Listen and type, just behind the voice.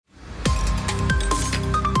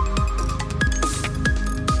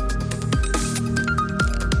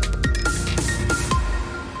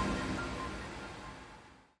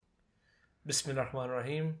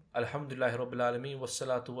Bismillahirrahmanirrahim. Alhamdulillahi Rabbil Alameen.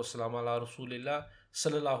 Wassalatu wassalamu ala Rasulillah.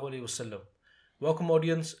 Sallallahu Alaihi Wasallam. Welcome,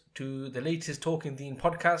 audience, to the latest Talking Deen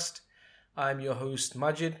podcast. I'm your host,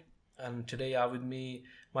 Majid, and today I have with me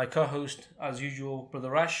my co-host, as usual,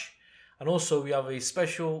 Brother Rash. And also, we have a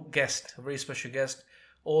special guest, a very special guest,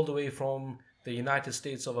 all the way from the United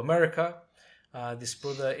States of America. This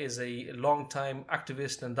brother is a long-time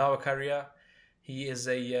activist and dawah carrier. He is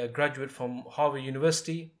a graduate from Harvard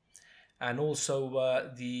University, and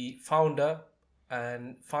also the founder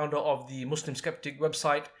of the Muslim Skeptic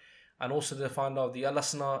website, and also the founder of the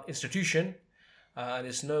Al-Asna Institution. And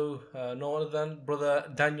it's no other than Brother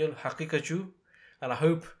Daniel Haqiqatjou. And I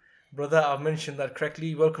hope, brother, I've mentioned that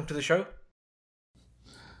correctly. Welcome to the show.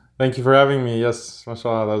 Thank you for having me. Yes,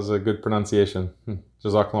 mashallah, that was a good pronunciation.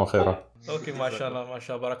 Jazakallah khairah. Okay, mashallah,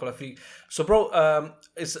 barakallah feek. So, bro,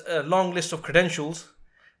 it's a long list of credentials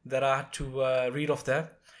that I had to read off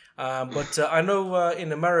there. But I know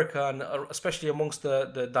in America, and especially amongst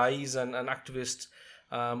the da'is and activists,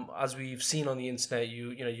 as we've seen on the internet,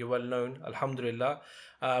 you're well known, alhamdulillah.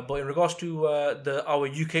 But in regards to our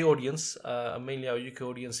UK audience, mainly our UK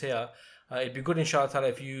audience here, it'd be good, inshallah,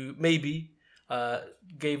 if you maybe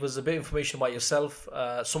gave us a bit of information about yourself,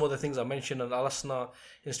 some of the things I mentioned on Al-Asna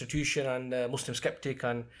Institution and Muslim Skeptic,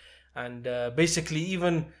 and basically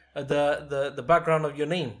even the background of your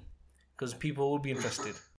name, because people will be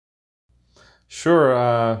interested.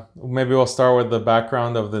 Sure. Maybe we'll start with the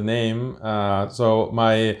background of the name. So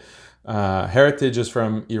my heritage is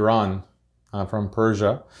from Iran, from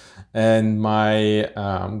Persia, and my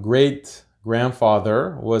great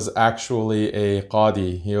grandfather was actually a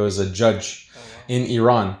qadi. He was a judge in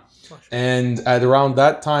Iran. And at around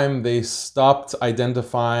that time, they stopped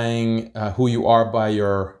identifying who you are by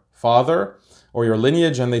your father or your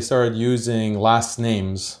lineage, and they started using last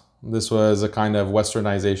names. This was a kind of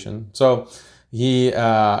westernization. So he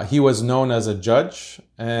was known as a judge,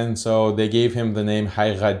 and so they gave him the name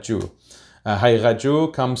Haqiqatjou.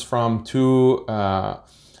 Haqiqatjou comes from two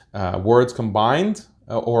words combined,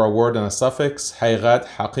 or a word and a suffix. Haqiqat,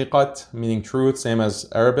 haqiqat, meaning truth, same as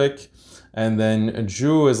Arabic. And then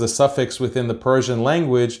Ju is a suffix within the Persian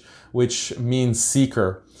language, which means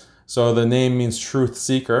seeker. So the name means truth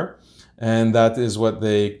seeker, and that is what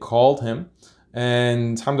they called him.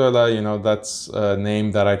 And alhamdulillah, that's a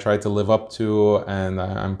name that I try to live up to, and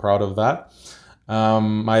I'm proud of that.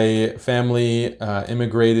 My family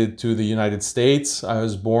immigrated to the United States. I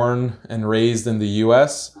was born and raised in the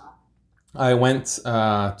US. I went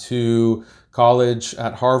to college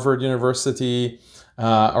at Harvard University.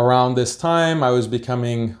 Around this time, I was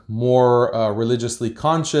becoming more religiously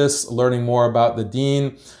conscious, learning more about the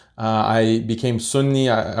deen. I became Sunni.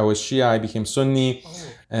 I was Shia. I became Sunni.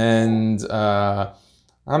 And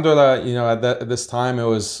alhamdulillah, at this time, it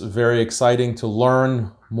was very exciting to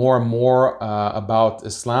learn more and more about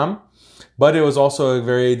Islam. But it was also a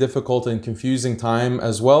very difficult and confusing time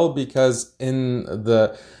as well, because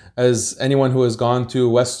as anyone who has gone to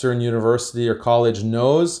Western university or college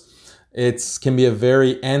knows, it can be a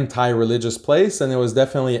very anti-religious place, and it was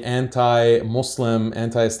definitely an anti-Muslim,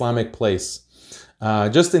 anti-Islamic place.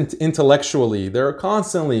 Just intellectually, they're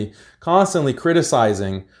constantly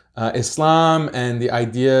criticizing Islam and the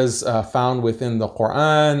ideas found within the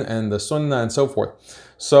Quran and the Sunnah and so forth.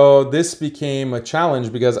 So this became a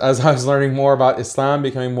challenge, because as I was learning more about Islam,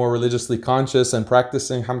 becoming more religiously conscious and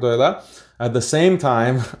practicing, alhamdulillah, at the same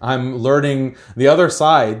time, I'm learning the other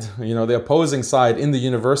side, the opposing side in the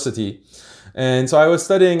university. And so I was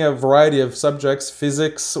studying a variety of subjects.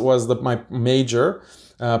 Physics was my major.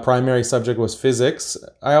 Primary subject was physics.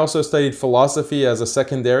 I also studied philosophy as a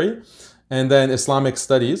secondary, and then Islamic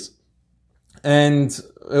studies. And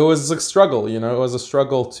it was a struggle, it was a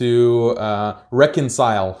struggle to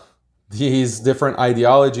reconcile these different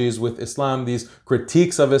ideologies with Islam, these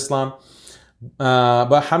critiques of Islam.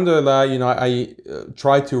 But alhamdulillah, I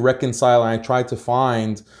try to reconcile, and I try to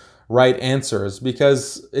find right answers,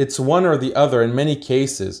 because it's one or the other in many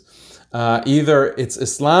cases. Either it's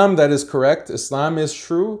Islam that is correct, Islam is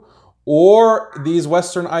true, or these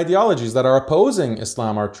Western ideologies that are opposing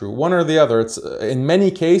Islam are true. One or the other. It's in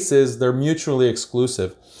many cases, they're mutually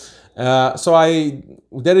exclusive. So I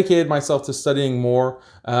dedicated myself to studying more,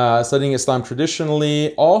 studying Islam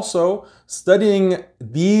traditionally, also studying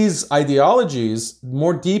these ideologies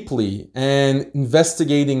more deeply and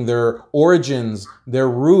investigating their origins, their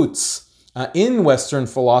roots in Western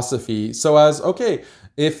philosophy. So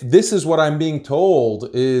if this is what I'm being told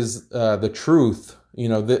is the truth,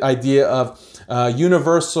 the idea of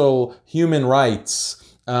universal human rights,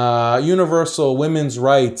 universal women's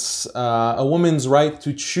rights, a woman's right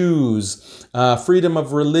to choose, freedom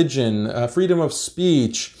of religion, freedom of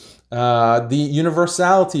speech, the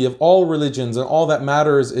universality of all religions, and all that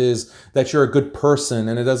matters is that you're a good person,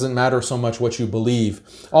 and it doesn't matter so much what you believe.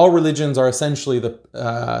 All religions are essentially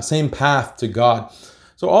the same path to God.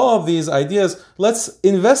 So all of these ideas, let's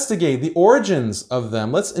investigate the origins of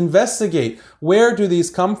them. Let's investigate where do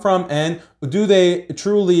these come from, and do they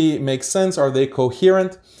truly make sense? Are they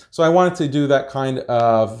coherent? So I wanted to do that kind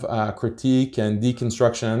of critique and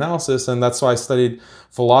deconstruction analysis, and that's why I studied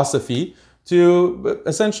philosophy, to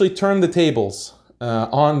essentially turn the tables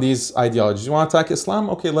on these ideologies. You want to attack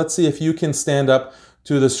Islam? Okay, let's see if you can stand up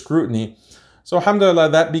to the scrutiny. So alhamdulillah,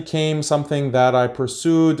 that became something that I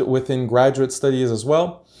pursued within graduate studies as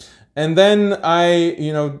well. And then I,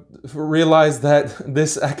 realized that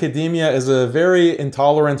this academia is a very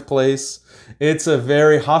intolerant place. It's a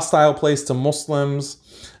very hostile place to Muslims.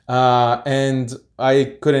 And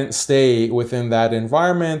I couldn't stay within that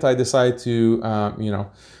environment. I decided to,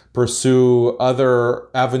 pursue other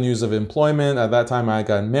avenues of employment. At that time, I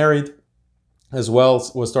got married as well,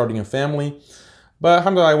 was starting a family. But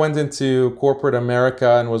alhamdulillah, I went into corporate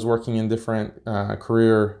America and was working in different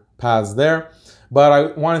career paths there. But I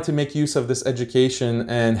wanted to make use of this education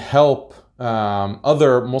and help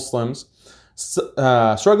other Muslims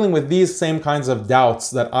struggling with these same kinds of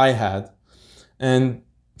doubts that I had. And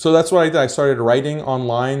so that's what I did. I started writing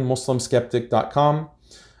online, muslimskeptic.com,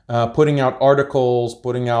 putting out articles,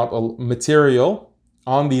 putting out material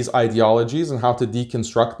on these ideologies and how to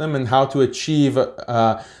deconstruct them and how to achieve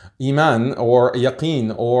iman or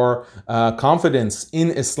yaqeen or confidence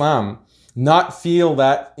in Islam, not feel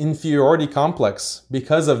that inferiority complex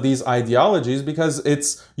because of these ideologies, because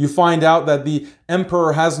you find out that the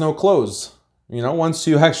emperor has no clothes, once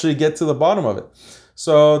you actually get to the bottom of it.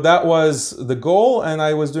 So that was the goal, and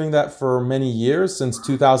I was doing that for many years, since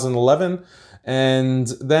 2011. And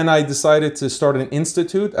then I decided to start an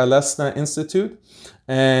institute, Al-Lesna Institute,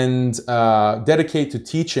 and dedicate to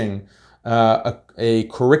teaching a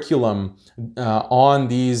curriculum on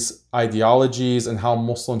these ideologies and how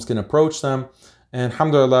Muslims can approach them. And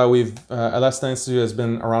alhamdulillah, Al-Lesna Institute has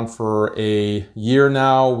been around for a year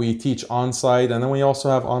now. We teach on-site, and then we also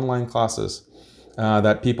have online classes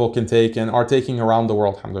that people can take and are taking around the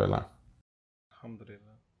world, alhamdulillah.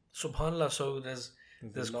 Alhamdulillah. SubhanAllah, so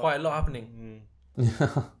there's quite a lot happening.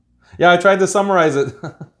 Yeah, I tried to summarize it.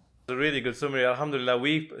 A really good summary. Alhamdulillah,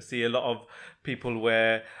 we see a lot of people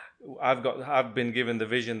where I've been given the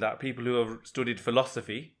vision that people who have studied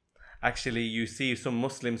philosophy, actually you see some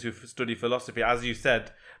Muslims who've studied philosophy, as you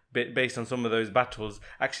said, based on some of those battles,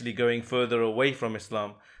 actually going further away from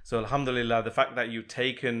Islam. So alhamdulillah, the fact that you've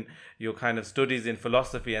taken your kind of studies in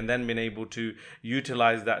philosophy and then been able to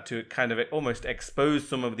utilize that to kind of almost expose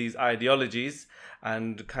some of these ideologies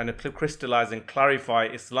and kind of crystallize and clarify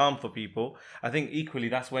Islam for people. I think equally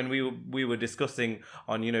that's when we were discussing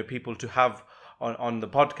on, people to have on the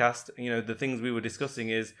podcast, the things we were discussing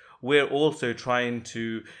is we're also trying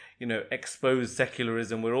to, expose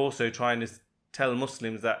secularism. We're also trying to tell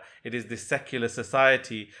Muslims that it is this secular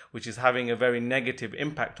society which is having a very negative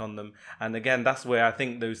impact on them. And again, that's where I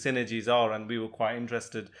think those synergies are, and we were quite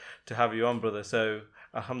interested to have you on, brother. So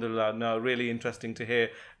alhamdulillah, no, really interesting to hear,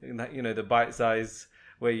 the bite size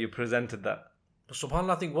where you presented that. But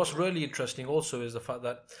subhanAllah, I think what's really interesting also is the fact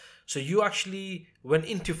that, so you actually went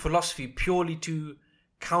into philosophy purely to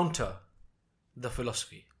counter the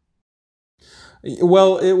philosophy.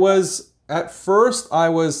 Well, it was, at first I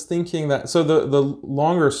was thinking that, so the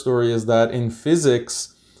longer story is that in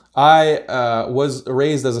physics, I was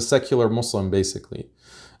raised as a secular Muslim, basically,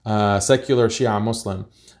 secular Shia Muslim.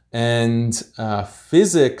 And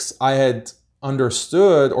physics, I had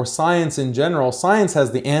understood, or science in general, science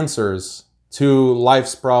has the answers to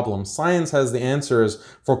life's problems. Science has the answers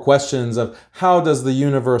for questions of how does the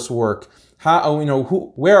universe work? How,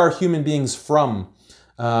 where are human beings from?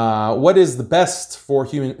 What is the best for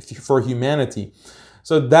humanity?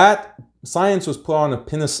 So that science was put on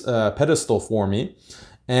a pedestal for me,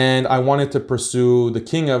 and I wanted to pursue the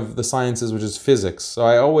king of the sciences, which is physics. So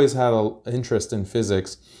I always had an interest in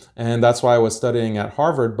physics, and that's why I was studying at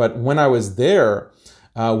Harvard. But when I was there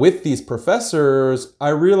with these professors, I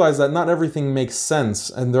realized that not everything makes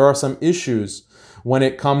sense, and there are some issues when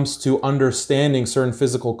it comes to understanding certain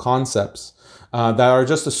physical concepts that are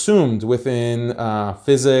just assumed within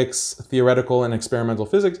physics, theoretical and experimental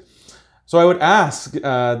physics. So I would ask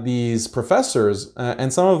these professors,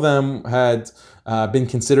 and some of them had been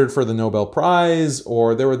considered for the Nobel Prize,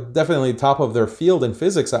 or they were definitely top of their field in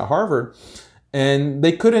physics at Harvard. and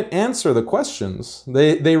they couldn't answer the questions.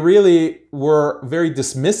 They really were very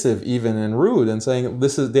dismissive, even, and rude, and saying,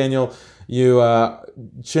 "This is Daniel. You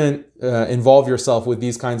shouldn't involve yourself with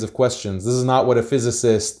these kinds of questions. This is not what a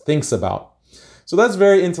physicist thinks about." So that's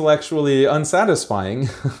very intellectually unsatisfying,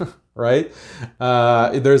 right?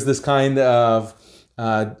 There's this kind of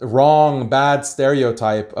wrong, bad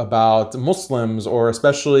stereotype about Muslims, or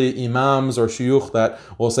especially imams or shuyukh, that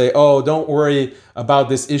will say, "Oh, don't worry about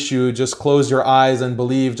this issue, just close your eyes and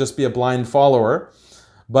believe, just be a blind follower."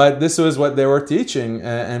 But this was what they were teaching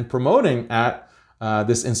and promoting at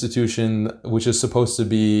this institution, which is supposed to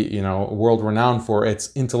be, world renowned for its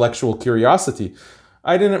intellectual curiosity.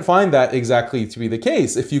 I didn't find that exactly to be the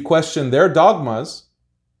case. If you question their dogmas,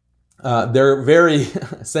 they're very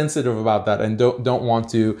sensitive about that and don't want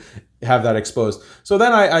to have that exposed. So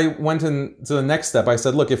then I went into the next step. I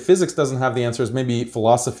said, look, if physics doesn't have the answers, maybe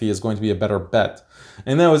philosophy is going to be a better bet.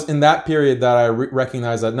 And that was in that period that I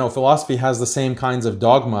recognized that no, philosophy has the same kinds of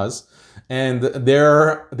dogmas, and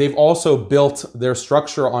they've also built their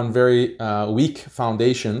structure on very weak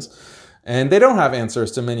foundations, and they don't have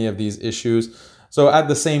answers to many of these issues. So at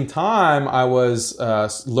the same time, I was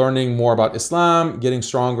learning more about Islam, getting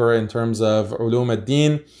stronger in terms of ulum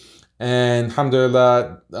ad-din, and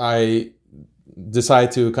alhamdulillah, I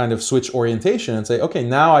decided to kind of switch orientation and say, okay,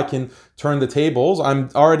 now I can turn the tables. I'm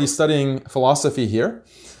already studying philosophy here.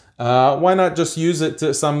 Why not just use it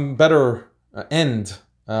to some better end?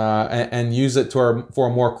 And use it for a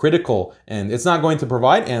more critical end. It's not going to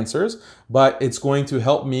provide answers, but it's going to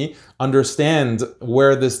help me understand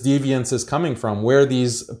where this deviance is coming from, where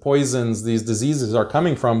these poisons, these diseases are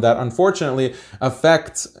coming from that unfortunately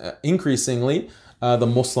affect increasingly the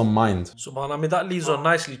Muslim mind. Subhanallah, I mean, that leads on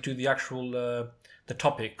nicely to the actual the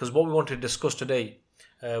topic, because what we want to discuss today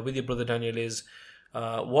with your brother Daniel is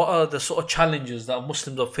what are the sort of challenges that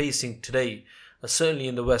Muslims are facing today, certainly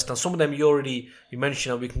in the West. And some of them you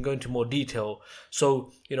mentioned, and we can go into more detail.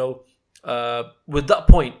 So, with that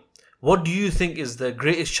point, what do you think is the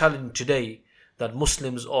greatest challenge today that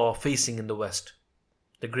Muslims are facing in the West?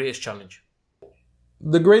 The greatest challenge?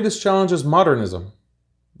 The greatest challenge is modernism.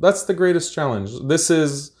 That's the greatest challenge. This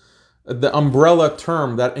is the umbrella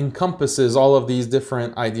term that encompasses all of these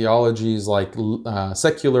different ideologies like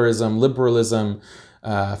secularism, liberalism,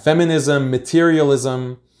 feminism,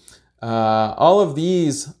 materialism. All of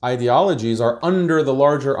these ideologies are under the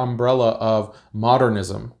larger umbrella of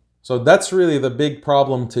modernism. So that's really the big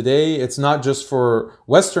problem today. It's not just for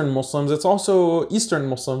Western Muslims, it's also Eastern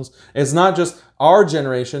Muslims. It's not just our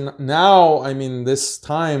generation. Now, I mean, this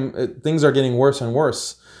time, things are getting worse and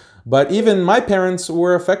worse. But even my parents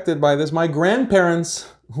were affected by this. My grandparents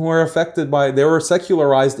were affected by it. They were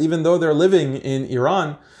secularized even though they're living in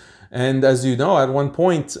Iran. And as you know, at one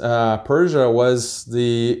point, Persia was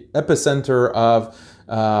the epicenter of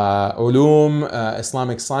ulum,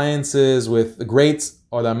 Islamic sciences, with great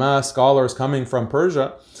ulama, scholars coming from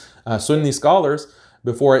Persia, Sunni scholars,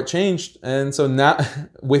 before it changed. And so now,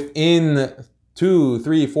 within 2,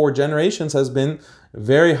 3, 4 generations, has been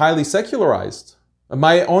very highly secularized.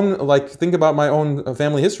 My own, think about my own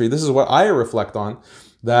family history. This is what I reflect on,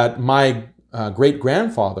 that my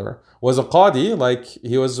great-grandfather was a qadi,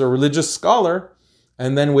 he was a religious scholar,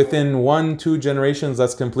 and then within 1, 2 generations,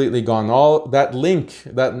 that's completely gone. All that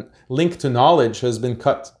link to knowledge has been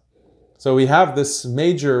cut. So we have this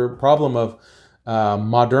major problem of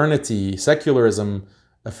modernity, secularism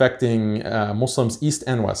affecting Muslims East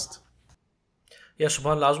and West. Yeah,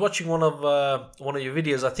 subhanAllah. I was watching one of your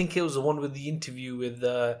videos. I think it was the one with the interview with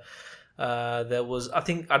there was, I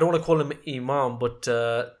think, I don't want to call him Imam, but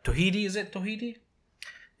Tawhidi, is it Tawhidi?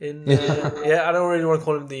 Yeah, I don't really want to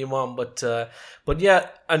call him the Imam, but yeah,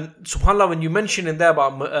 and subhanAllah, when you mention in there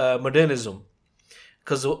about modernism,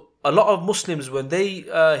 because a lot of Muslims, when they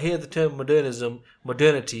hear the term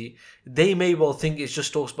modernity, they may well think it's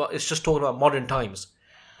just talking about modern times,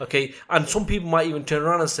 okay? And some people might even turn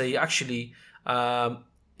around and say, actually,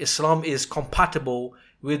 Islam is compatible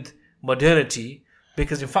with modernity,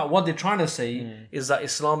 because in fact what they're trying to say is that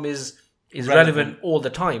Islam is relevant all the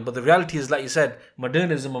time. But the reality is, like you said,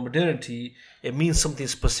 modernism or modernity, it means something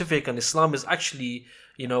specific, and Islam is actually,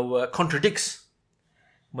 contradicts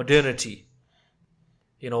modernity,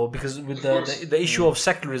 because with the issue of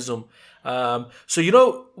secularism.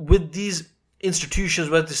 So, with these institutions,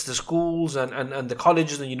 whether it's the schools and the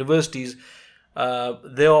colleges and universities,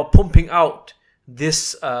 they are pumping out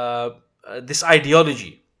this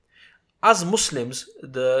ideology. As Muslims,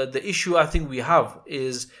 the issue I think we have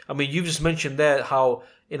is, I mean, you've just mentioned there how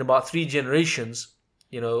in about 3 generations,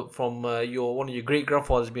 from one of your great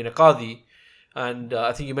grandfathers being a qadi, and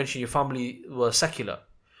I think you mentioned your family were secular.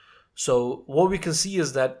 So what we can see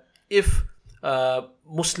is that if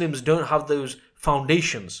Muslims don't have those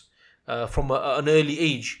foundations from an early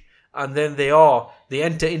age, and then they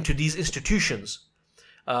enter into these institutions,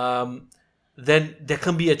 then there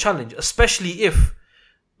can be a challenge, especially if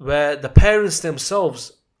where the parents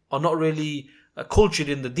themselves are not really cultured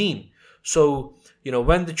in the deen. So,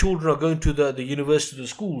 when the children are going to the university, the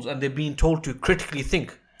schools, and they're being told to critically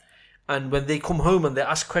think, and when they come home and they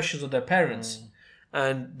ask questions of their parents,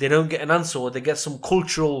 and they don't get an answer, or they get some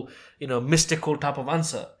cultural, mystical type of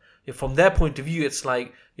answer, from their point of view, it's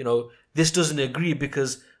like, this doesn't agree,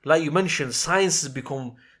 because like you mentioned, science has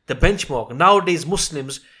become the benchmark. Nowadays,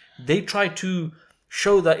 Muslims, they try to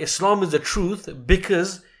show that Islam is the truth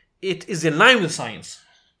because it is in line with science.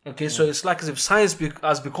 Okay, so it's like as if science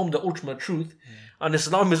has become the ultimate truth, and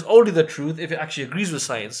Islam is only the truth if it actually agrees with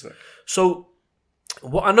science. Right. So,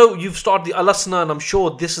 I know you've started the Al-Asna, and I'm sure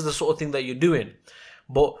this is the sort of thing that you're doing.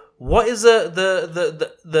 But what is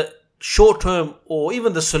the short term, or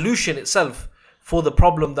even the solution itself for the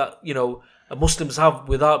problem that Muslims have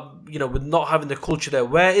with not having the culture there?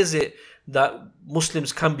 Where is it that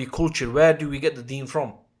Muslims can be cultured? Where do we get the deen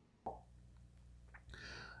from?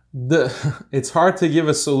 It's hard to give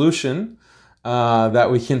a solution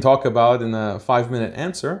that we can talk about in a 5-minute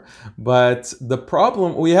answer, but the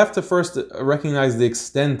problem, we have to first recognize the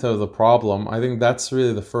extent of the problem. I think that's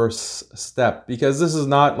really the first step, because this is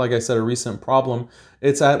not, like I said, a recent problem.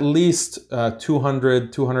 It's at least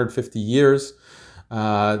 250 years.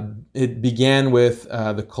 It began with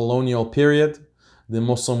the colonial period. The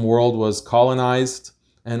Muslim world was colonized,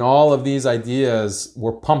 and all of these ideas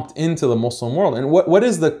were pumped into the Muslim world. And what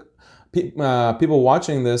is the people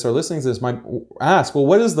watching this or listening to this might ask, well,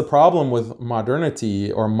 what is the problem with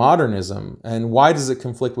modernity or modernism, and why does it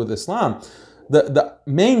conflict with Islam? The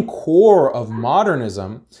main core of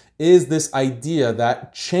modernism is this idea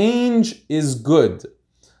that change is good.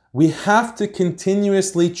 We have to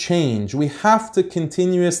continuously change. We have to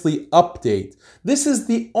continuously update. This is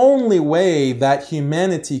the only way that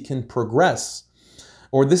humanity can progress.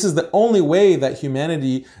 Or this is the only way that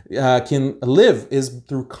humanity can live, is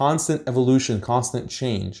through constant evolution, constant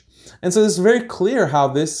change. And so it's very clear how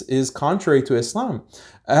this is contrary to Islam.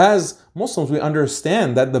 As Muslims, we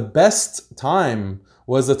understand that the best time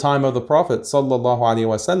was the time of the Prophet sallallahu alaihi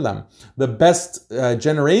wasallam. The best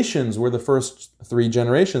generations were the first 3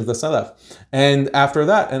 generations, the Salaf. And after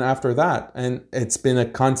that, and it's been a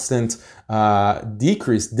constant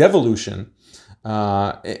decrease, devolution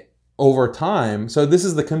over time. So this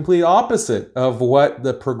is the complete opposite of what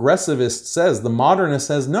the progressivist says. The modernist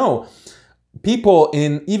says, no, people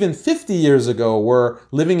in even 50 years ago were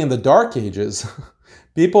living in the dark ages.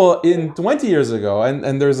 People in 20 years ago,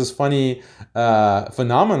 and there's this funny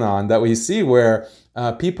phenomenon that we see where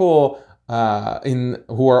people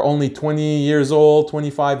who are only 20 years old,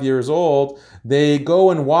 25 years old, they go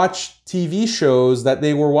and watch TV shows that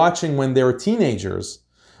they were watching when they were teenagers,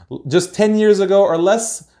 just 10 years ago or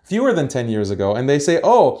fewer than 10 years ago. And they say,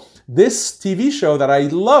 oh, this TV show that I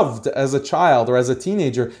loved as a child or as a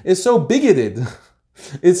teenager is so bigoted.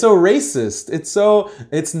 It's so racist.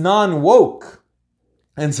 It's non-woke.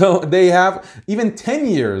 And so they have, even 10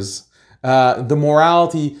 years, the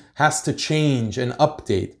morality has to change and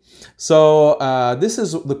update. So this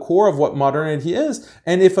is the core of what modernity is.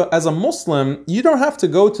 And if, as a Muslim, you don't have to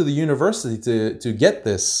go to the university to get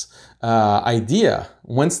this idea.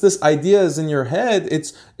 Once this idea is in your head,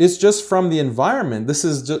 it's just from the environment. This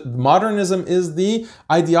is just, modernism is the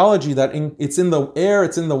ideology that it's in the air,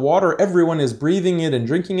 it's in the water. Everyone is breathing it and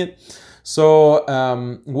drinking it. So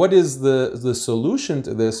what is the solution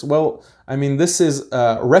to this? Well, I mean, this is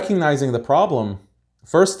recognizing the problem.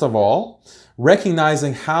 First of all,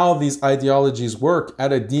 recognizing how these ideologies work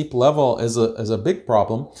at a deep level is a big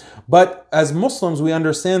problem. But as Muslims, we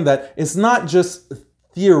understand that it's not just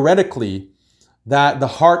theoretically that the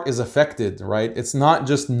heart is affected, right? It's not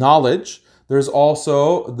just knowledge. There's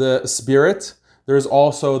also the spirit. There's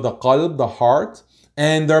also the qalb, the heart.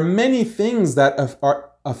 And there are many things that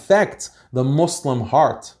affect the Muslim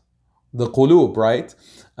heart, the qulub, right?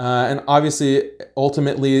 And obviously,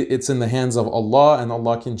 ultimately, it's in the hands of Allah, and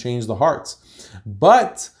Allah can change the hearts.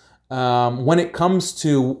 But when it comes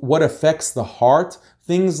to what affects the heart,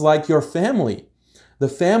 things like your family, the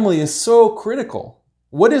family is so critical.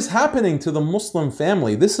 What is happening to the Muslim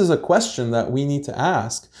family? This is a question that we need to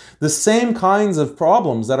ask. The same kinds of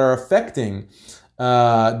problems that are affecting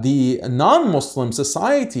the non-Muslim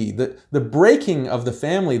society, the breaking of the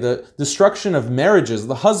family, the destruction of marriages.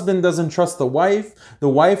 The husband doesn't trust the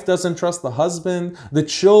wife doesn't trust the husband, the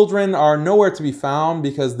children are nowhere to be found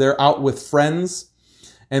because they're out with friends.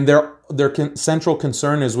 and their central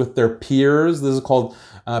concern is with their peers. This is called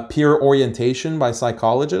peer orientation by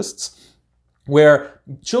psychologists, where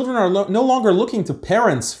children are no longer looking to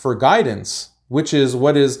parents for guidance, which is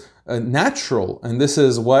what is natural, and this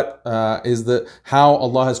is what is how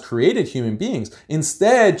Allah has created human beings.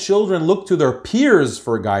 Instead, children look to their peers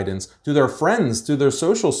for guidance, to their friends, to their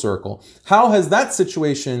social circle. How has that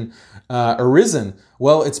situation arisen?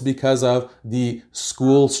 Well, it's because of the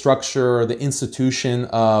school structure, the institution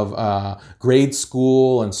of grade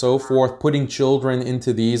school and so forth, putting children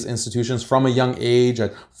into these institutions from a young age,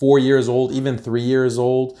 at 4 years old, even 3 years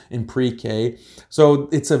old in pre-K. So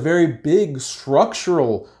it's a very big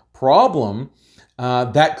structural problem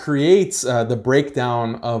that creates the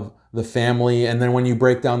breakdown of the family. And then when you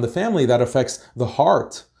break down the family, that affects the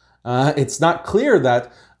heart. It's not clear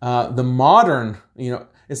that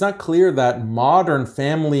it's not clear that modern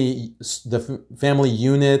the family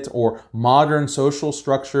unit or modern social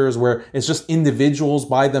structures where it's just individuals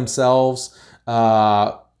by themselves,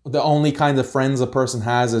 the only kind of friends a person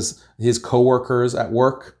has is his coworkers at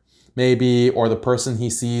work, maybe, or the person he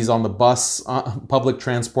sees on the bus, public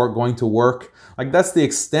transport going to work. Like, that's the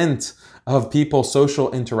extent of people's social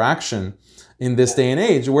interaction in this day and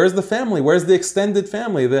age. Where's the family? Where's the extended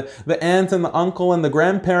family? The aunt and the uncle and the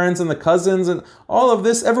grandparents and the cousins and all of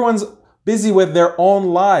this? Everyone's busy with their own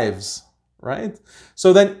lives, right?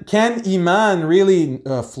 So then, can Iman really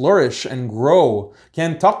flourish and grow?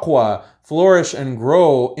 Can taqwa flourish and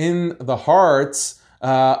grow in the hearts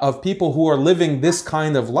of people who are living this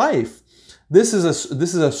kind of life? This is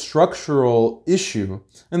a structural issue,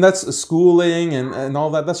 and that's schooling and all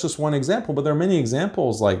that. That's just one example, but there are many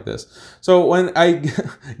examples like this. So when I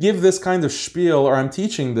give this kind of spiel, or I'm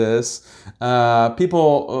teaching this,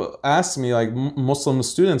 people ask me, like Muslim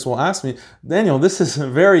students will ask me, Daniel, this is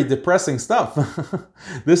very depressing stuff.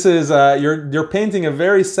 This is you're painting a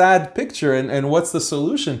very sad picture, and what's the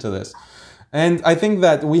solution to this? And I think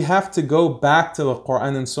that we have to go back to the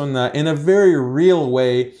Quran and Sunnah in a very real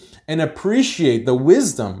way and appreciate the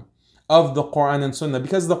wisdom of the Quran and Sunnah,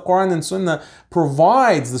 because the Quran and Sunnah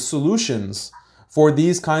provides the solutions for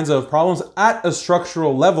these kinds of problems at a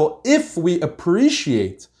structural level if we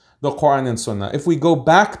appreciate the Quran and Sunnah. If we go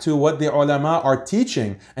back to what the ulama are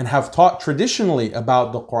teaching and have taught traditionally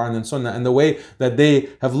about the Quran and Sunnah and the way that they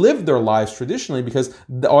have lived their lives traditionally, because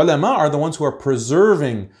the ulama are the ones who are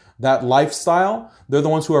preserving that lifestyle. They're the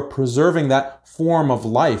ones who are preserving that form of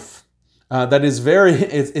life. That is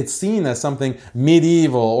it's seen as something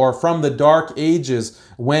medieval or from the dark ages,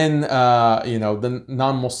 when the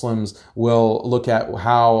non-Muslims will look at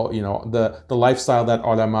how the lifestyle that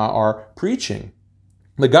ulama are preaching,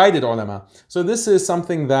 the guided ulama. So this is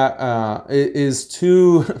something that is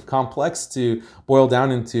too complex to boil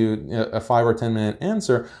down into a 5 or 10 minute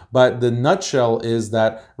answer. But the nutshell is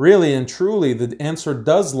that really and truly the answer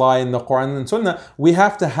does lie in the Quran and Sunnah. We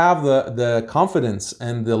have to have the confidence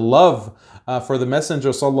and the love for the Messenger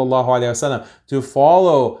sallallahu alaihi wasallam to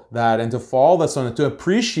follow that and to follow the Sunnah, to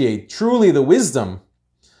appreciate truly the wisdom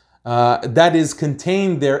that is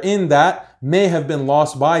contained therein, that may have been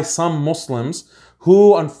lost by some Muslims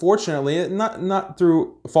who, unfortunately, not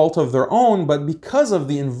through fault of their own, but because of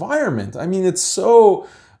the environment. I mean, it's so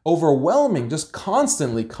overwhelming, just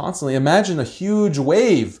constantly. Imagine a huge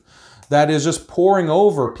wave that is just pouring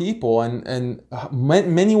over people, and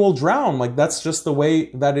many will drown. Like, that's just the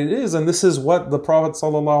way that it is. And this is what the Prophet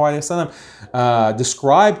ﷺ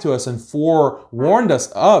described to us and forewarned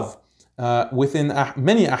us of within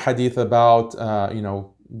many ahadith about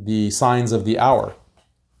the signs of the hour.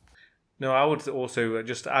 No, I would also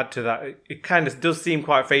just add to that, it kind of does seem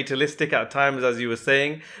quite fatalistic at times, as you were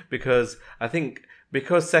saying, because I think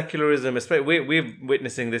because secularism, especially we're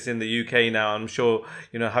witnessing this in the UK now. I'm sure,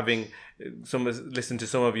 having listened to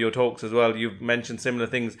some of your talks as well, you've mentioned similar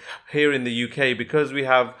things here in the UK, because we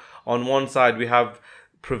have, on one side, we have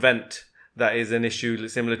Prevent. That is an issue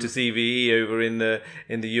similar to CVE over in the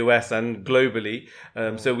US and globally.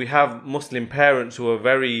 So we have Muslim parents who are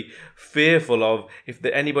very fearful of, if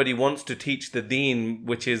anybody wants to teach the deen,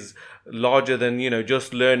 which is larger than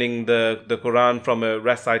just learning the Quran from a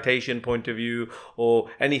recitation point of view, or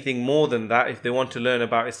anything more than that. If they want to learn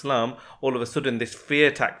about Islam, all of a sudden this fear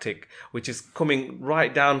tactic, which is coming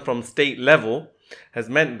right down from state level, has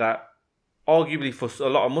meant that arguably for a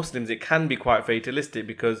lot of Muslims it can be quite fatalistic,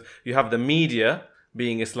 because you have the media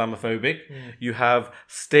being Islamophobic, you have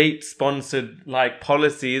state-sponsored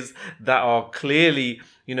policies that are clearly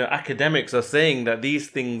academics are saying that these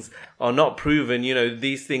things are not proven,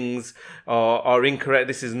 these things are incorrect.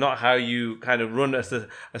 This is not how you kind of run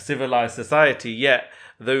a civilized society. Yet,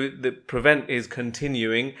 though the Prevent is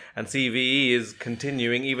continuing and CVE is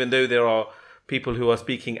continuing, even though there are people who are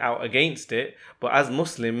speaking out against it, but as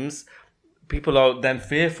Muslims, people are then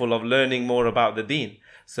fearful of learning more about the deen.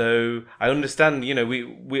 So I understand,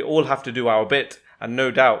 we all have to do our bit, and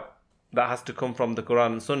no doubt that has to come from the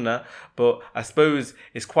Quran and Sunnah. But I suppose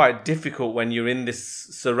it's quite difficult when you're in this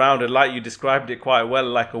surrounded, like you described it quite well,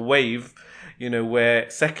 like a wave, where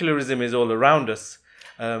secularism is all around us.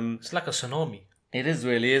 It's like a tsunami. It is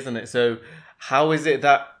really, isn't it? So how is it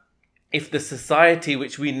that if the society,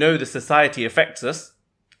 which we know the society affects us,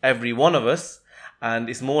 every one of us, and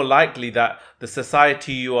it's more likely that the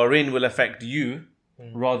society you are in will affect you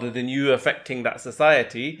rather than you affecting that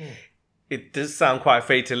society, it does sound quite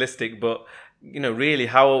fatalistic, but really,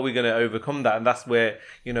 how are we going to overcome that? And that's where,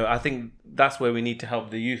 I think that's where we need to help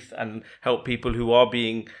the youth and help people who are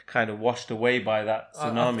being kind of washed away by that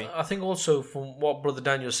tsunami. I think also from what Brother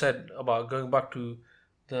Daniel said about going back to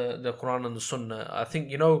the Quran and the Sunnah, I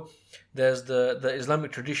think, there's the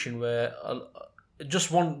Islamic tradition where just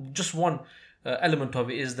one element of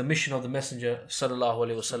it is the mission of the Messenger Sallallahu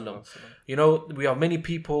Alaihi Wasallam. We have many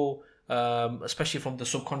people, especially from the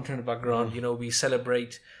subcontinent background, we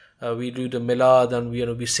celebrate, we do the milad, and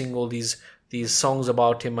we sing all these songs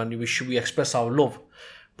about him, and we express our love.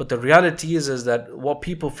 But the reality is that what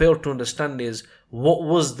people fail to understand is what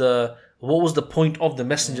was the point of the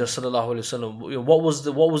Messenger Sallallahu Alaihi Wasallam?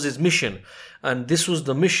 What was his mission? And this was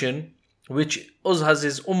the mission which us as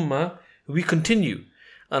his ummah we continue.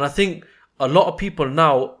 And I think a lot of people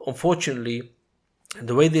now, unfortunately,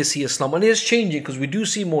 the way they see Islam, and it's changing because we do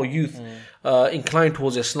see more youth inclined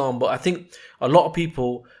towards Islam, but I think a lot of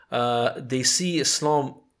people they see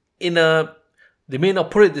Islam they may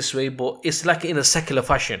not put it this way, but it's like in a secular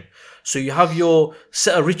fashion. So you have your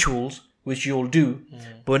set of rituals which you'll do,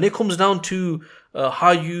 but when it comes down to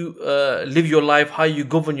how you live your life, how you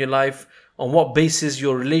govern your life, on what basis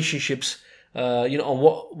your relationships, on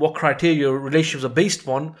what criteria your relationships are based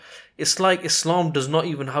on, it's like Islam does not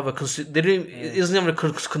even have it isn't even a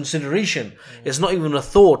consideration. It's not even a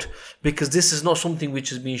thought, because this is not something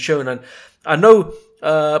which is being shown. And I know,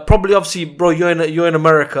 probably, obviously, bro, you're in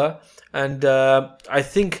America, and I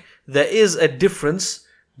think there is a difference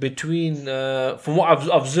between, from what I've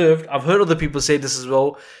observed, I've heard other people say this as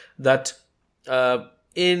well, that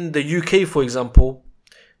in the UK, for example,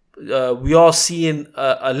 we are seeing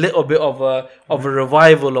a little bit of a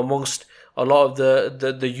revival amongst a lot of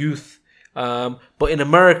the youth, but in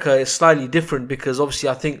America it's slightly different, because obviously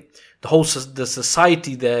I think the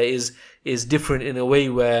society there is different in a way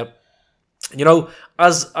where,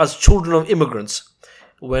 as children of immigrants,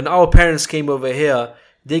 when our parents came over here,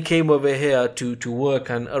 they came over here to work,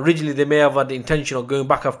 and originally they may have had the intention of going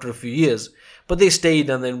back after a few years, but they stayed,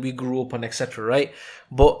 and then we grew up and etc. Right?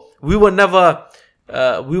 But we were never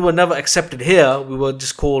accepted here. We were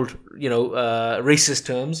just called, racist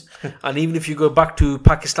terms. And even if you go back to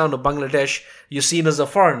Pakistan or Bangladesh, you're seen as a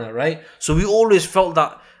foreigner, right? So we always felt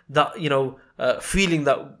that feeling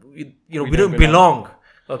that we don't belong.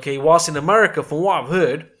 Okay, whilst in America, from what I've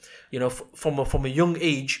heard, from a young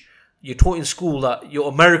age, you're taught in school that you're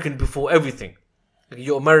American before everything.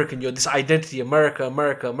 You're American. You're this identity, America,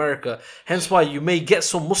 America, America. Hence why you may get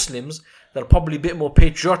some Muslims that are probably a bit more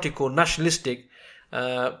patriotic or nationalistic,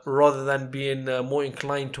 rather than being more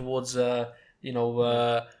inclined towards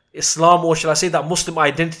Islam, or shall I say that Muslim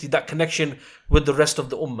identity, that connection with the rest of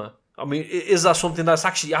the ummah. I mean, is that something that's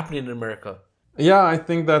actually happening in America? Yeah, I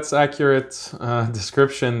think that's accurate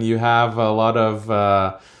description. You have a lot of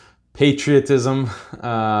patriotism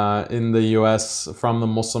in the US from the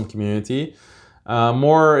Muslim community.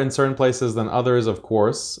 More in certain places than others, of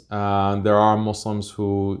course. There are Muslims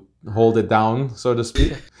who hold it down, so to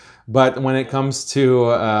speak. But when it comes to,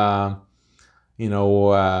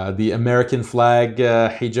 the American flag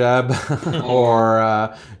hijab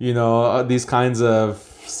or, these kinds of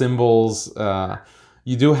symbols,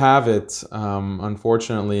 you do have it,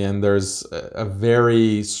 unfortunately. And there's a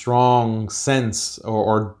very strong sense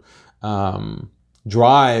or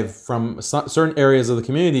drive from certain areas of the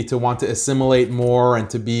community to want to assimilate more and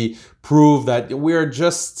to prove that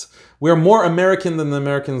we're more American than the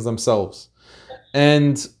Americans themselves.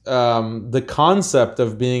 And the concept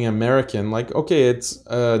of being American, okay, it's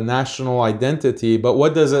a national identity, but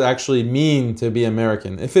what does it actually mean to be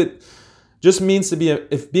American? If it just means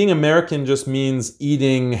if being American just means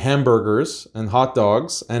eating hamburgers and hot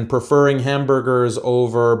dogs and preferring hamburgers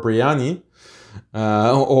over biryani,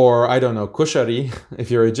 or I don't know, kushari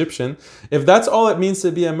if you're Egyptian. If that's all it means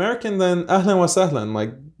to be American, then ahlan wa sahlan,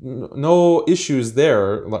 like no issues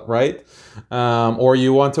there, right? Or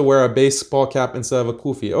you want to wear a baseball cap instead of a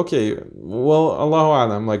kufi. Okay, well, Allahu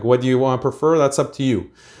alam, like what do you want to prefer? That's up to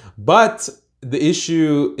you. But the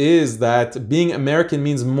issue is that being American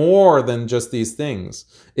means more than just these things.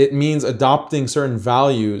 It means adopting certain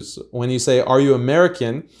values. When you say, are you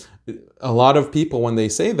American? A lot of people, when they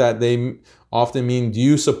say that, they often mean, do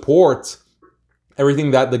you support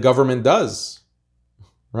everything that the government does?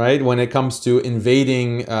 Right? When it comes to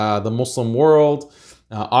invading the Muslim world,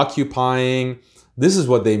 occupying, this is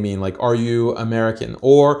what they mean. Like, are you American?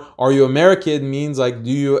 Or are you American means like,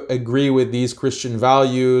 do you agree with these Christian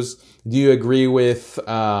values? Do you agree with,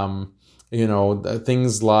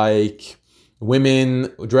 things like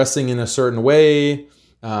women dressing in a certain way,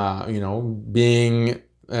 being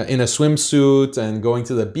in a swimsuit and going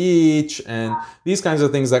to the beach and these kinds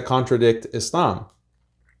of things that contradict Islam?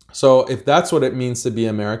 So if that's what it means to be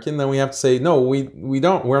American, then we have to say, no,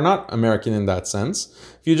 we're not American in that sense.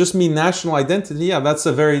 If you just mean national identity, yeah,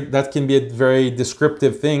 that can be a very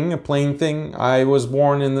descriptive thing, a plain thing. I was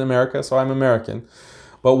born in America, so I'm American.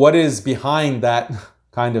 But what is behind that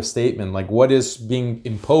kind of statement? Like, what is being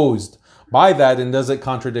imposed by that, and does it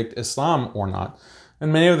contradict Islam or not?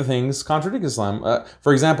 And many of the things contradict Islam.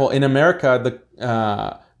 For example, in America,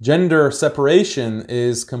 the gender separation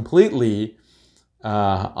is completely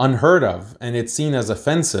unheard of, and it's seen as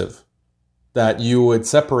offensive that you would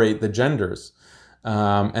separate the genders.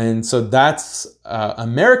 And so that's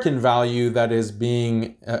American value that is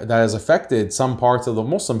being that has affected some parts of the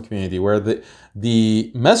Muslim community, where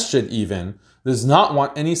the masjid even does not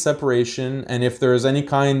want any separation. And if there is any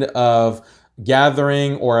kind of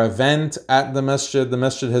gathering or event at the masjid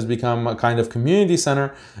has become a kind of community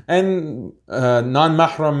center, and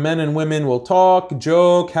non-mahram men and women will talk,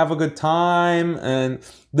 joke, have a good time. And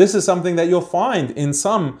this is something that you'll find in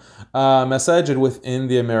some masajid within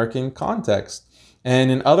the American context.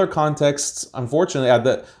 And in other contexts, unfortunately,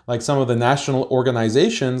 like some of the national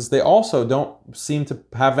organizations, they also don't seem to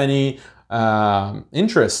have any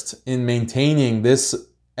interest in maintaining this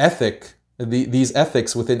ethic, these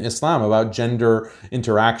ethics within Islam about gender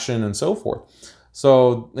interaction and so forth.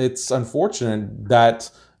 So it's unfortunate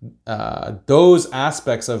that those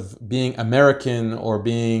aspects of being American or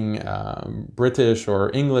being British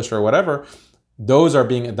or English or whatever, those are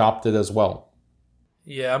being adopted as well.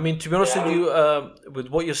 Yeah, I mean, to be honest with you, with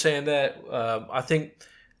what you're saying there, I think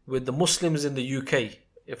with the Muslims in the UK,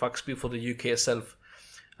 if I can speak for the UK itself,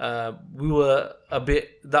 we were a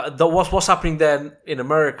bit, what's happening there in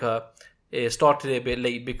America, it started a bit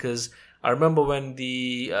late, because I remember when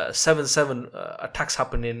the 7/7 attacks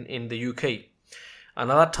happened in the UK, and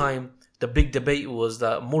at that time, the big debate was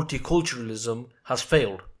that multiculturalism has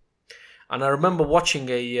failed. And I remember watching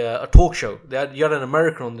a talk show. You had an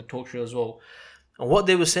American on the talk show as well. And what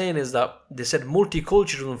they were saying is that they said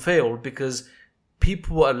multiculturalism failed because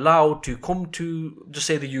people were allowed to come to, just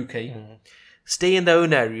say, the UK, stay in their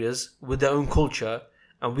own areas with their own culture,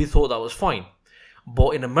 and we thought that was fine.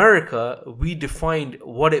 But in America, we defined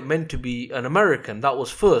what it meant to be an American. That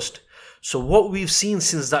was first. So what we've seen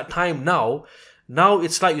since that time now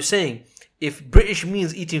it's like you're saying, if British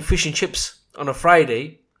means eating fish and chips on a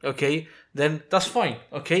Friday, okay, then that's fine.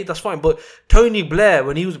 Okay, that's fine. But Tony Blair,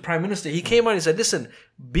 when he was the Prime Minister, he came out and said, listen,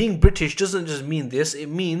 being British doesn't just mean this. It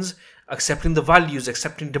means accepting the values,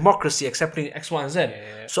 accepting democracy, accepting X, Y, and Z.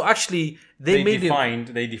 Yeah. So actually, they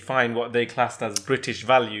defined what they classed as British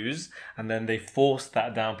values, and then they forced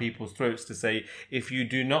that down people's throats to say, if you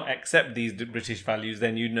do not accept these British values,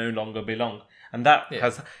 then you no longer belong. And that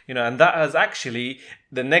has actually,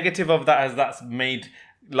 the negative of that is that's made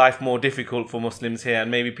life more difficult for Muslims here, and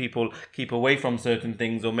maybe people keep away from certain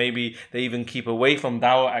things, or maybe they even keep away from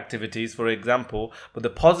dawah activities, for example. But the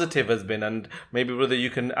positive has been, and maybe brother you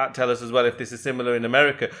can tell us as well if this is similar in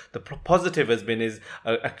America, the positive has been is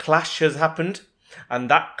a clash has happened, and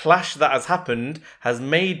that clash that has happened has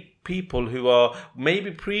made people who are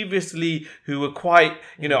maybe previously who were quite,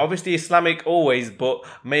 obviously Islamic always, but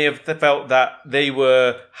may have felt that they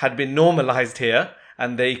had been normalized here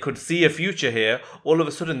and they could see a future here. All of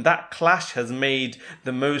a sudden, that clash has made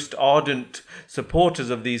the most ardent supporters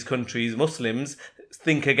of these countries, Muslims,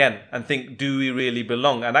 think again and think, do we really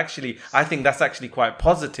belong? And actually, I think that's actually quite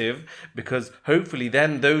positive, because hopefully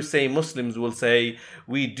then those same Muslims will say,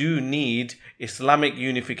 we do need Islamic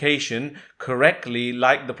unification correctly,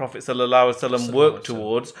 like the Prophet ﷺ worked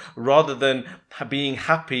towards, rather than being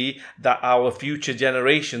happy that our future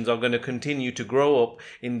generations are going to continue to grow up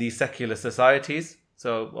in these secular societies.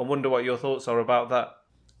 So I wonder what your thoughts are about that.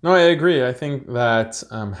 No, I agree. I think that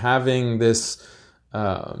having this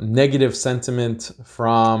negative sentiment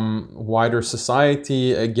from wider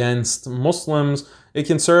society against Muslims, it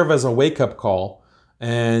can serve as a wake-up call.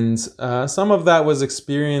 And some of that was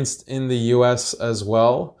experienced in the US as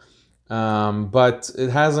well. But it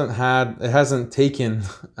hasn't taken,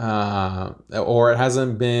 or it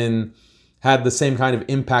hasn't had the same kind of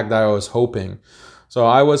impact that I was hoping. So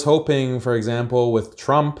I was hoping, for example, with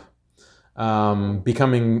Trump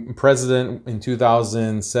becoming president in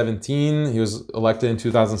 2017, he was elected in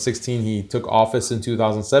 2016, he took office in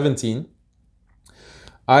 2017.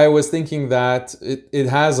 I was thinking that it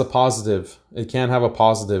has a positive. It can have a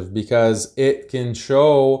positive because it can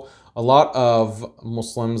show a lot of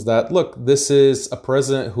Muslims that, look, this is a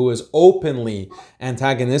president who is openly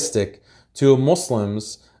antagonistic to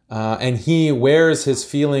Muslims, and he wears his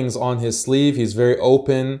feelings on his sleeve. He's very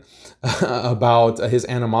open about his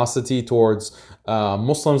animosity towards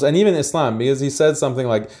Muslims and even Islam, because he said something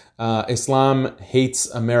like, Islam hates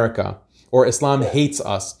America, or Islam hates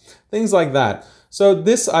us, things like that. So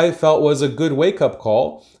this, I felt, was a good wake-up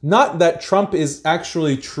call. Not that Trump is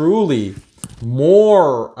actually truly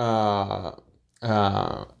more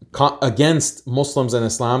against Muslims and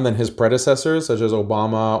Islam than his predecessors, such as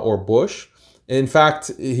Obama or Bush. In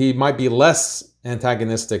fact, he might be less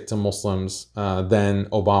antagonistic to Muslims than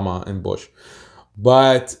Obama and Bush.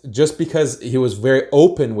 But just because he was very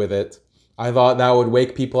open with it, I thought that would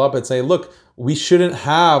wake people up and say, look, we shouldn't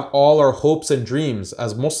have all our hopes and dreams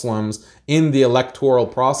as Muslims in the electoral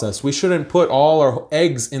process. We shouldn't put all our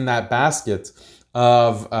eggs in that basket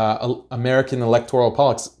of American electoral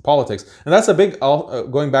politics. And that's a big,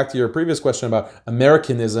 going back to your previous question about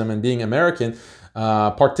Americanism and being American,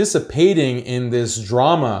 participating in this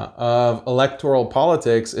drama of electoral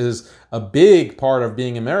politics is a big part of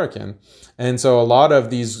being American. And so a lot of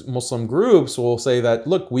these Muslim groups will say that,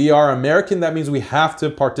 look, we are American, that means we have to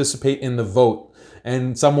participate in the vote.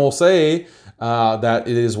 And some will say that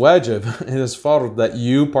it is wajib, it is fard, that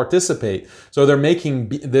you participate. So they're making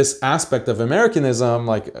this aspect of Americanism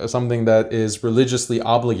like something that is religiously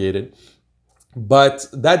obligated. But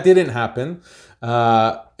that didn't happen.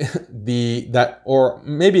 Or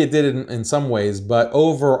maybe it did in some ways, but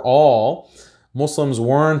overall, Muslims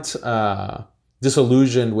weren't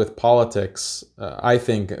disillusioned with politics. I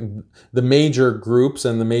think the major groups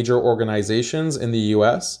and the major organizations in the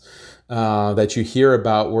US that you hear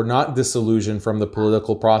about were not disillusioned from the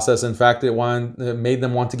political process. In fact, it made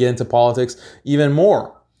them want to get into politics even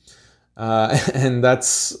more. And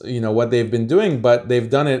that's, what they've been doing, but they've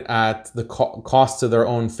done it at the cost to their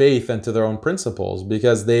own faith and to their own principles,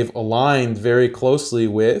 because they've aligned very closely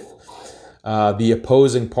with the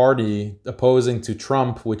opposing party, opposing to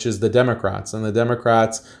Trump, which is the Democrats. And the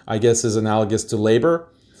Democrats, I guess, is analogous to Labour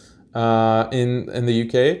in the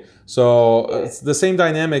UK. So it's the same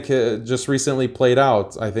dynamic just recently played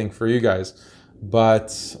out, I think, for you guys.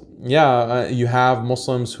 But yeah, you have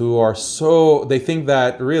Muslims who are they think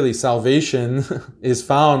that really salvation is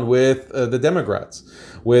found with the Democrats,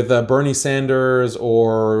 with Bernie Sanders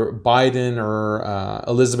or Biden or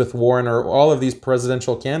Elizabeth Warren or all of these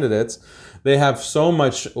presidential candidates. They have so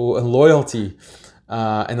much loyalty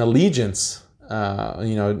and allegiance,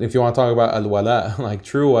 if you want to talk about al-wala, like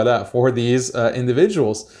true wala for these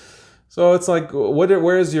individuals. So it's like,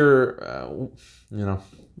 where's your,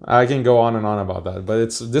 I can go on and on about that, but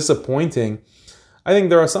it's disappointing. I think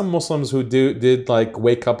there are some Muslims who did like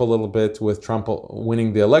wake up a little bit with Trump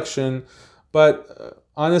winning the election. But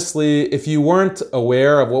honestly, if you weren't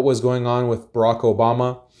aware of what was going on with Barack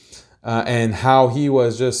Obama and how he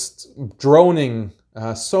was just droning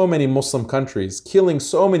so many Muslim countries, killing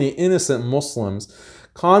so many innocent Muslims,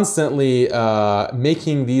 constantly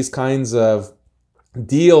making these kinds of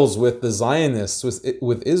deals with the Zionists,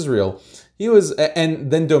 with Israel. And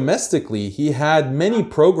then domestically, he had many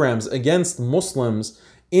programs against Muslims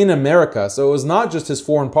in America. So it was not just his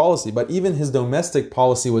foreign policy, but even his domestic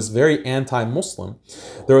policy was very anti-Muslim.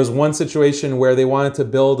 There was one situation where they wanted to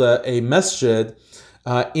build a masjid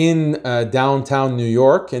in downtown New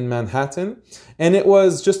York, in Manhattan. And it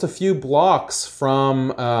was just a few blocks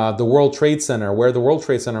from the World Trade Center, where the World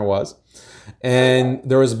Trade Center was. And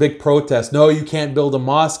there was a big protest. No, you can't build a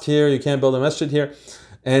mosque here. You can't build a masjid here.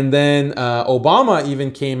 And then Obama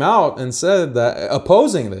even came out and said that,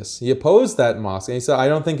 opposing this. He opposed that mosque. And he said, I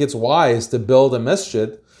don't think it's wise to build a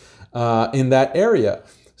masjid in that area.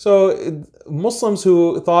 So Muslims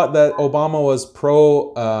who thought that Obama was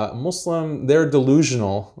pro-Muslim, they're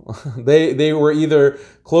delusional. They were either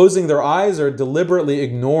closing their eyes or deliberately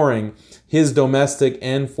ignoring his domestic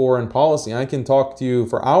and foreign policy. I can talk to you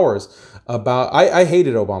for hours about. I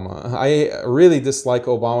hated Obama. I really dislike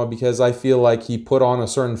Obama because I feel like he put on a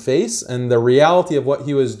certain face, and the reality of what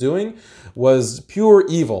he was doing was pure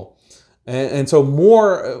evil. And so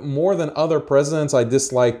more than other presidents, I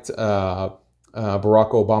disliked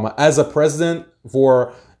Barack Obama as a president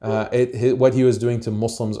for what he was doing to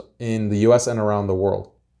Muslims in the US and around the world.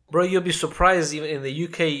 Bro, you'll be surprised. Even in the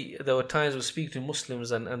UK, there were times we speak to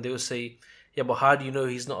Muslims and they would say, yeah, but how do you know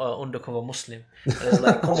he's not an undercover Muslim? And it's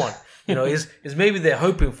like, come on. Is maybe they're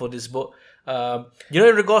hoping for this, but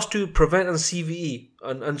in regards to Prevent and CVE,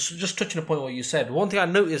 and just touching upon what you said, one thing I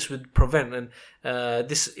noticed with Prevent, and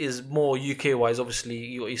this is more UK wise, obviously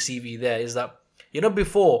your CVE there, is that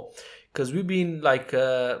before, because we've been like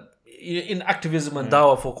in activism and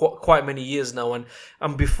dawah for quite many years now,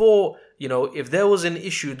 and before, if there was an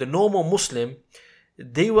issue, the normal Muslim,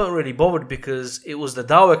 they weren't really bothered because it was the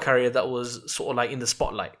dawah carrier that was sort of like in the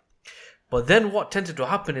spotlight. But then what tended to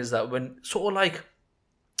happen is that when sort of like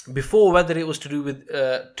before, whether it was to do with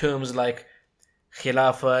terms like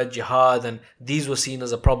khilafah, jihad, and these were seen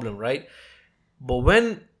as a problem, right? But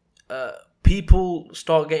when people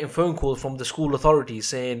start getting phone calls from the school authorities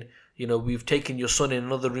saying, we've taken your son in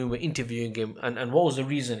another room, we're interviewing him, and what was the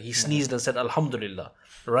reason? He sneezed and said Alhamdulillah,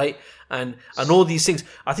 right? And all these things.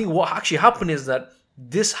 I think what actually happened is that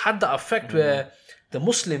this had that effect where the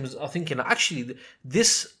Muslims are thinking, actually,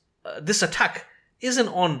 this attack isn't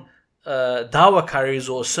on dawah carriers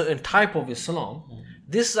or a certain type of Islam.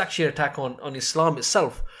 This is actually an attack on Islam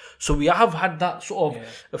itself. So we have had that sort of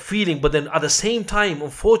a feeling, but then at the same time,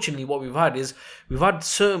 unfortunately, what we've had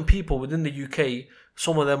certain people within the UK,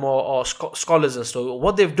 some of them are scholars and stuff.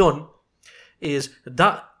 What they've done is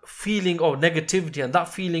that feeling of negativity and that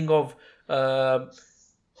feeling of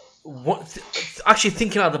actually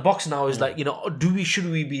thinking out of the box now is like, should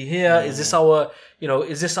we be here? Is this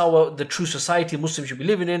the true society Muslims should be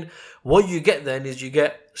living in? What you get then is you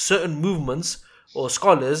get certain movements or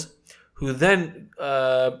scholars who then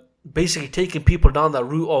basically taking people down that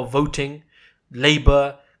route of voting,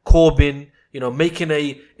 Labour, Corbyn, making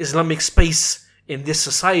a Islamic space in this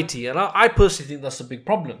society. And I personally think that's a big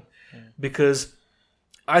problem, because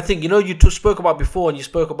I think, you spoke about before, and you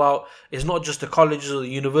spoke about it's not just the colleges or the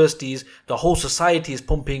universities, the whole society is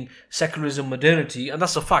pumping secularism, modernity, and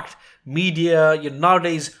that's a fact. Media,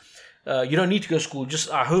 nowadays, you don't need to go to school, just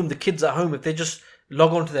at home, the kids at home, if they just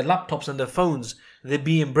log onto their laptops and their phones, they're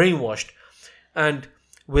being brainwashed. And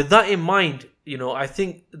with that in mind, I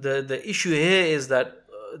think the issue here is that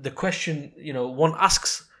the question, one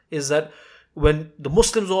asks is that when the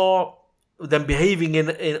Muslims are then behaving in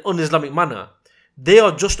an un-Islamic manner, they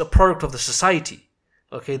are just a product of the society.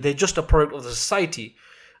 Okay, they're just a product of the society.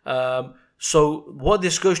 So what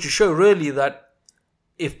this goes to show really that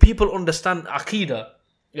if people understand Aqidah,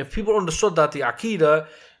 if people understood that the Aqidah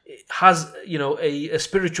has, a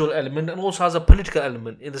spiritual element and also has a political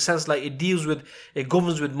element, in the sense like it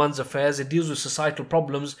governs with man's affairs, it deals with societal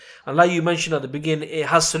problems, and like you mentioned at the beginning, it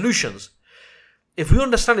has solutions. If we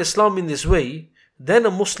understand Islam in this way, then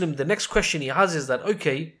a Muslim, the next question he has is that,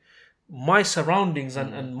 okay, my surroundings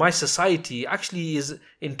and my society actually is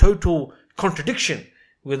in total contradiction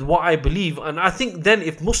with what I believe. And I think then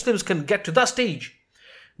if Muslims can get to that stage,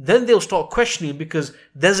 then they'll start questioning, because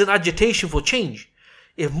there's an agitation for change.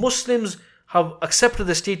 If Muslims have accepted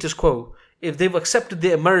the status quo, if they've accepted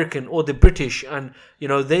the American or the British, and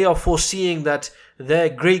they are foreseeing that their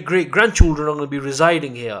great-great-grandchildren are going to be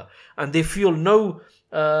residing here, and they feel no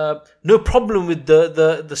problem with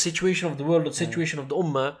the situation of the world, the situation of the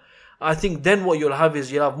Ummah, I think then what you'll have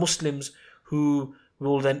is you'll have Muslims who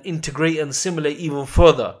will then integrate and assimilate even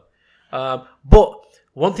further. But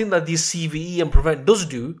one thing that these CVE and Prevent does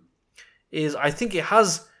do is, I think it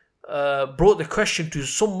has brought the question to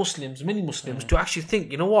some Muslims, many Muslims, to actually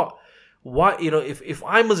think, what? Why, if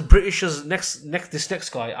I'm as British as this next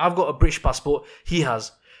guy, I've got a British passport, he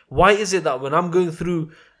has. Why is it that when I'm going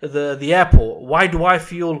through the airport, why do I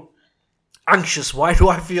feel anxious? Why do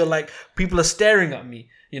I feel like people are staring at me?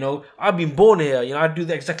 I've been born here. I do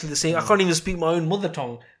exactly the same. I can't even speak my own mother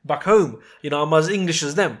tongue back home. I'm as English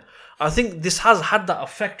as them. I think this has had that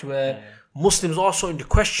effect where Muslims are starting to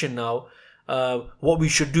question now what we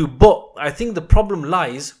should do. But I think the problem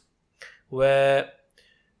lies where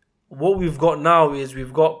what we've got now is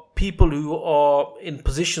we've got people who are in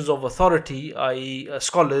positions of authority, i.e.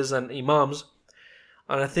 scholars and imams.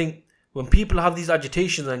 And I think when people have these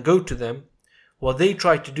agitations and go to them, what they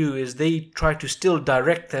try to do is they try to still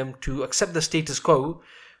direct them to accept the status quo,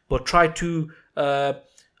 but try to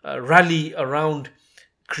rally around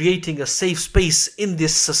creating a safe space in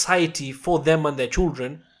this society for them and their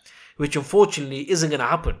children, which unfortunately isn't going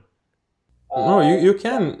to happen. No, you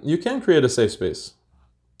can create a safe space.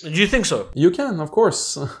 Do you think so? You can, of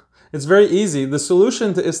course. It's very easy. The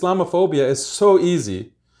solution to Islamophobia is so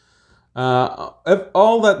easy.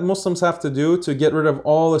 All that Muslims have to do to get rid of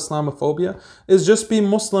all Islamophobia is just be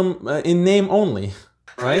Muslim in name only,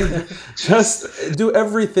 right? Just do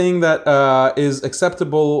everything that is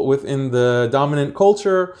acceptable within the dominant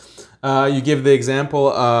culture. You give the example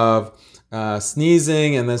of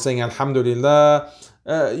sneezing and then saying Alhamdulillah.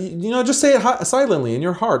 Just say it silently in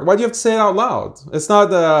your heart. Why do you have to say it out loud? It's not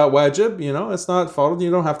wajib, it's not fard. You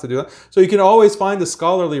don't have to do that. So you can always find a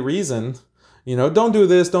scholarly reason. Don't do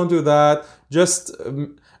this, don't do that. Just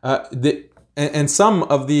and some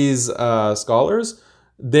of these scholars,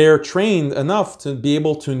 they're trained enough to be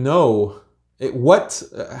able to know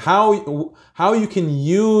how you can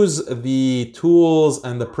use the tools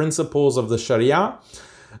and the principles of the Sharia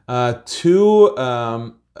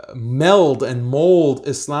to meld and mold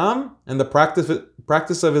Islam and the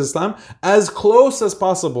practice of Islam as close as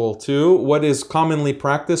possible to what is commonly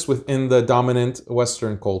practiced within the dominant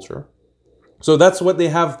Western culture. So that's what they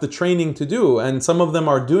have the training to do, and some of them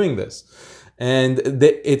are doing this. And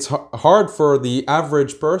it's hard for the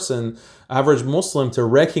average person, average Muslim, to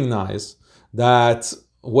recognize that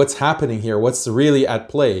what's happening here, what's really at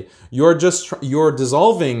play. You're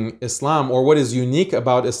dissolving Islam, or what is unique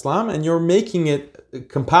about Islam, and you're making it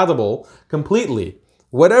compatible completely.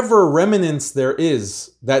 Whatever remnants there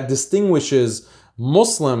is that distinguishes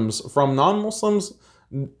Muslims from non-Muslims,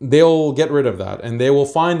 they'll get rid of that, and they will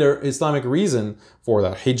find an Islamic reason for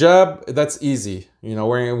that. Hijab, that's easy.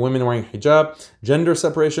 Women wearing hijab, gender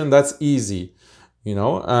separation, that's easy.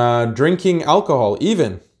 Drinking alcohol,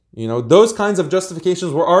 even. Those kinds of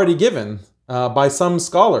justifications were already given by some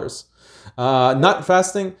scholars. Not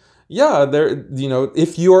fasting. Yeah,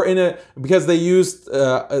 if you're because they used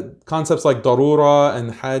concepts like darura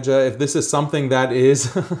and haja, if this is something that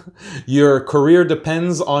is, your career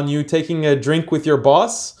depends on you taking a drink with your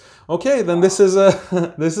boss, okay, then this is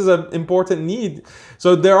an important need.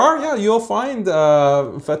 So you'll find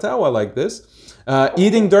fatwa like this.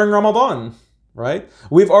 Eating during Ramadan, right?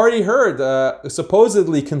 We've already heard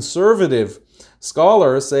supposedly conservative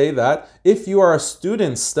scholars say that if you are a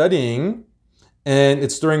student studying, and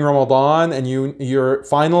it's during Ramadan, and your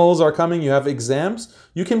finals are coming, you have exams,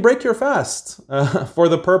 you can break your fast for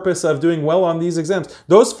the purpose of doing well on these exams.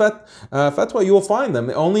 Those fatwa, you will find them.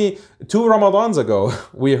 Only 2 Ramadans ago,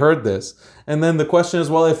 we heard this. And then the question is,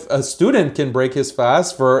 well, if a student can break his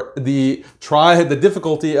fast for the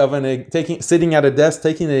difficulty of sitting at a desk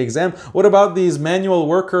taking the exam, what about these manual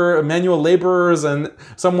laborers, and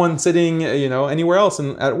someone sitting, anywhere else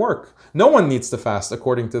at work? No one needs to fast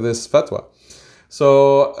according to this fatwa.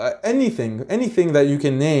 So anything that you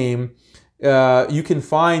can name, you can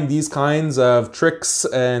find these kinds of tricks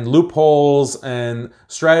and loopholes and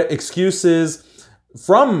excuses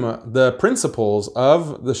from the principles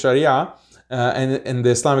of the Sharia and the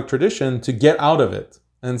Islamic tradition to get out of it.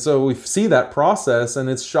 And so we see that process, and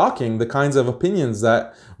it's shocking the kinds of opinions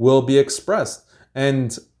that will be expressed.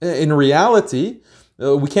 And in reality,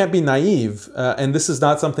 we can't be naive, and this is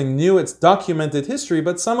not something new. It's documented history,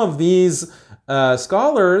 but some of these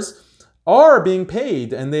scholars are being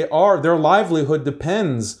paid, and their livelihood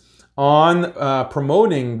depends on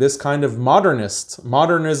promoting this kind of modernist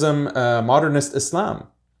Islam.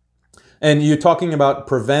 And you're talking about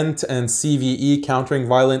Prevent and CVE, Countering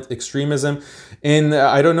Violent Extremism.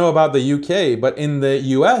 I don't know about the UK, but in the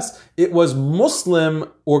US, it was Muslim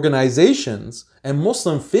organizations and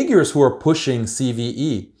Muslim figures who were pushing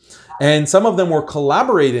CVE. And some of them were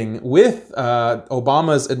collaborating with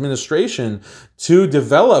Obama's administration to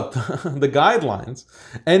develop the guidelines.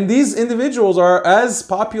 And these individuals are as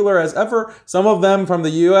popular as ever. Some of them from the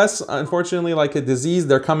US, unfortunately, like a disease,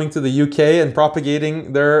 they're coming to the UK and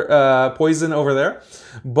propagating their poison over there.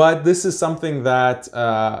 But this is something that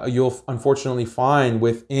you'll unfortunately find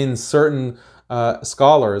within certain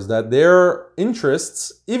scholars, that their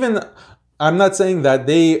interests, even... I'm not saying that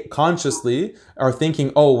they consciously are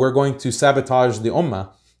thinking, oh, we're going to sabotage the ummah.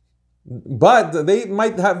 But they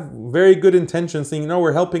might have very good intentions, thinking, no,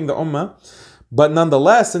 we're helping the ummah. But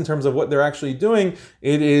nonetheless, in terms of what they're actually doing,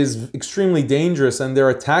 it is extremely dangerous, and they're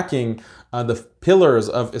attacking the pillars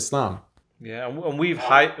of Islam. Yeah, and we've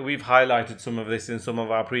highlighted some of this in some of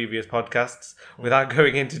our previous podcasts without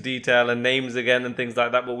going into detail and names again and things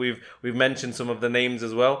like that. But we've mentioned some of the names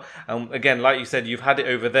as well. And again, like you said, you've had it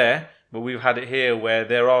over there. but we've had it here where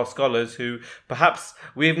there are scholars who perhaps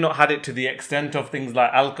we've not had it to the extent of things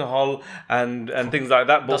like alcohol and things like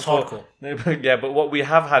that. But That's hardcore. Yeah, but what we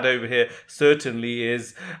have had over here certainly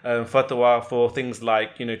is fatwa for things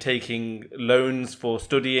like, taking loans for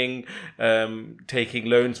studying, taking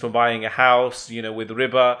loans for buying a house, with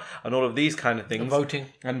riba and all of these kind of things.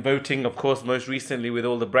 And voting, of course, most recently with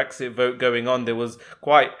all the Brexit vote going on, there was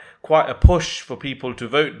quite a push for people to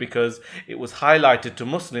vote because it was highlighted to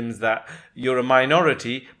Muslims that you're a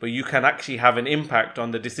minority, but you can actually have an impact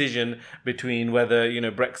on the decision between whether,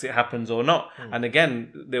 Brexit happens or not. And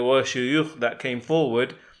again, there were shuyukh that came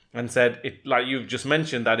forward and said, like you've just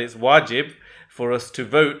mentioned, that it's wajib for us to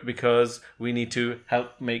vote because we need to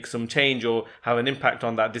help make some change or have an impact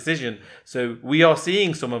on that decision. So we are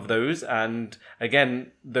seeing some of those, and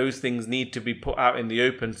again, those things need to be put out in the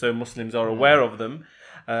open so Muslims are aware of them.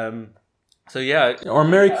 So yeah. Or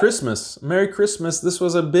Merry Christmas. Merry Christmas. This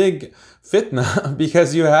was a big fitna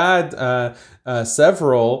because you had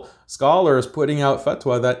several scholars putting out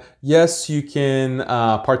fatwa that yes, you can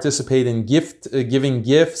participate in giving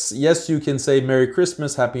gifts. Yes, you can say Merry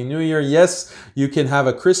Christmas, Happy New Year. Yes, you can have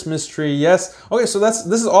a Christmas tree. Yes. Okay, so this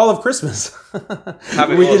is all of Christmas.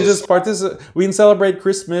 We can just participate. We can celebrate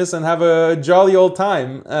Christmas and have a jolly old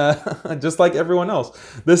time, just like everyone else.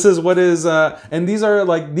 This is what is, and these are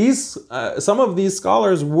like these. Some of these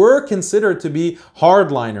scholars were considered to be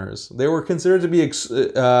hardliners. They were considered to be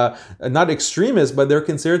not extremists, but they're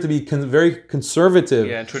considered to be very conservative.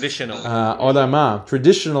 Yeah, traditional ulama,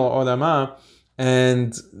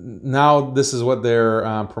 and now this is what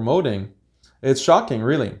they're promoting. It's shocking,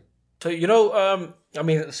 really. So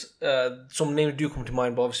some names do come to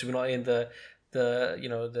mind, but obviously we're not in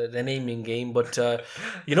the naming game. But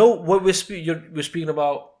what we're speaking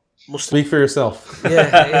about. Muslim. Speak for yourself.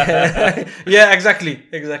 Yeah, exactly.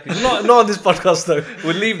 Not on this podcast though.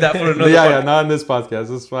 We'll leave that for another. Yeah, not on this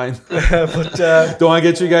podcast. It's fine. But don't want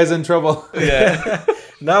to get you guys in trouble. Yeah.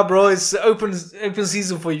 Nah, bro, it's open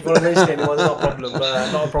season for you. If you want to mention anyone, it's not a problem.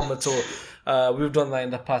 Not a problem at all. We've done that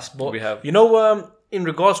in the past, but we have. In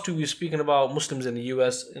regards to we're speaking about Muslims in the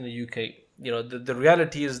US, in the UK. The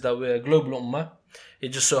reality is that we're a global ummah. It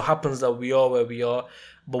just so happens that we are where we are.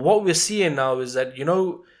 But what we're seeing now is that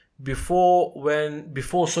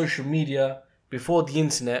before social media, before the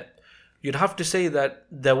internet, you'd have to say that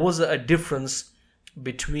there was a difference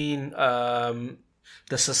between the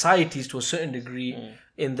societies to a certain degree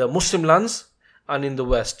in the Muslim lands and in the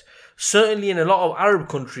West. Certainly in a lot of Arab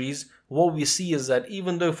countries, what we see is that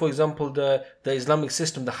even though, for example, the Islamic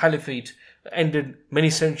system, the Caliphate, ended many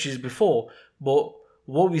centuries before, but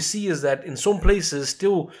what we see is that in some places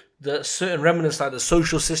still the certain remnants like the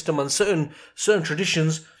social system and certain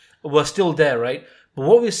traditions were still there, right? But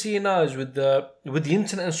what we're seeing now is with the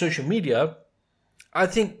internet and social media, I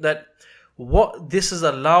think that what this has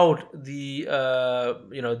allowed the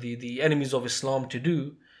enemies of Islam to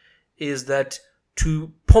do is that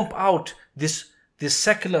to pump out this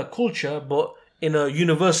secular culture, but in a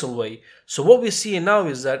universal way. So what we're seeing now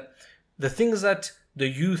is that the things that the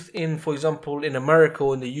youth for example, in America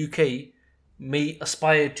or in the UK may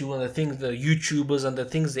aspire to, and the things the YouTubers and the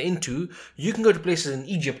things they're into, you can go to places in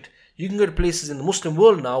Egypt, you can go to places in the Muslim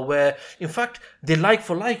world now where in fact they're like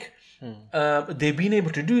for like. They've been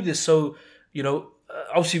able to do this. So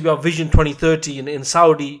obviously we have Vision 2030 in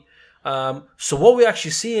Saudi. So what we're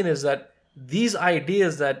actually seeing is that these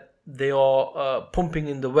ideas that they are pumping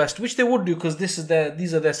in the West, which they would do because these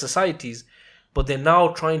are their societies, but they're now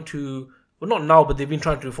trying to, well, not now, but they've been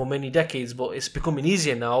trying to for many decades, but it's becoming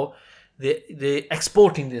easier now. They're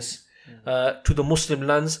exporting this to the Muslim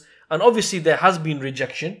lands, and obviously there has been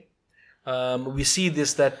rejection. We see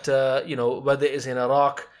this that whether it's in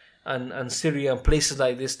Iraq and Syria and places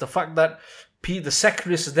like this, the fact that the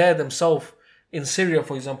secularists there themselves in Syria,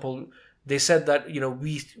 for example, they said that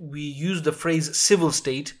we use the phrase civil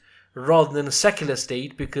state rather than a secular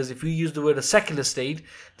state, because if we use the word a secular state,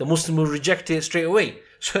 the Muslim will reject it straight away.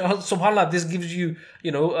 So subhanAllah, this gives you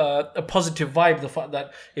a positive vibe, the fact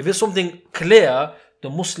that if it's something clear, the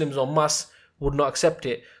Muslims en masse would not accept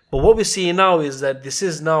it. But what we're seeing now is that this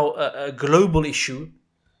is now a global issue,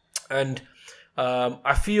 and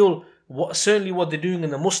I feel certainly what they're doing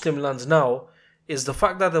in the Muslim lands now is the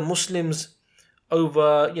fact that the Muslims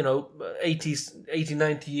over 80,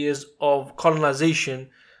 90 years of colonization,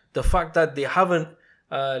 the fact that they haven't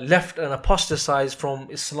left and apostatized from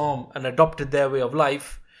Islam and adopted their way of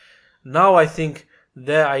life, now I think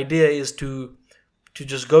their idea is to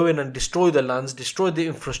just go in and destroy the lands, destroy the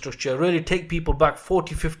infrastructure, really take people back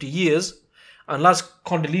 40, 50 years. And as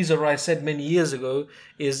Condoleezza Rice said many years ago,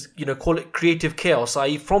 is call it creative chaos,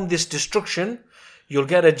 i.e. from this destruction,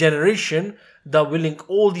 you'll get a generation that will link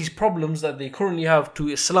all these problems that they currently have to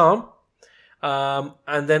Islam,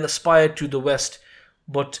 and then aspire to the West.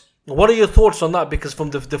 But what are your thoughts on that? Because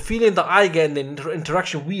from the feeling that I get in the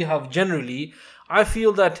interaction we have generally, I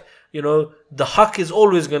feel that, you know, the haqq is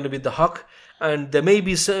always going to be the haqq, and there may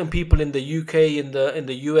be certain people in the UK, in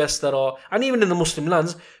the US that are, and even in the Muslim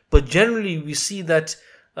lands, but generally we see that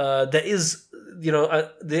there is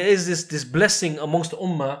this blessing amongst the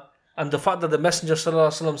ummah, and the fact that the Messenger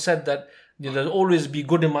ﷺ said that, you know, there'll always be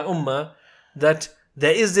good in my ummah, that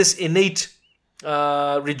there is this innate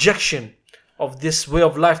rejection of this way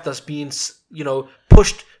of life that's being, you know,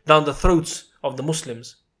 pushed down the throats of the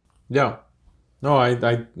Muslims. Yeah. No,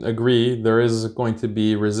 I agree. There is going to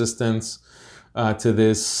be resistance to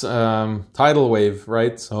this tidal wave,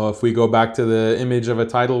 right? So if we go back to the image of a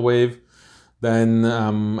tidal wave, then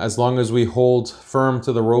as long as we hold firm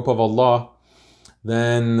to the rope of Allah,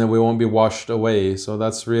 then we won't be washed away. So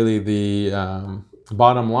that's really the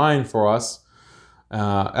bottom line for us.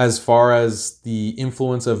 As far as the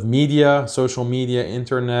influence of media, social media,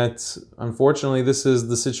 internet, unfortunately, this is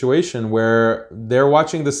the situation where they're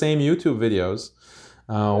watching the same YouTube videos.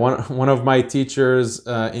 One of my teachers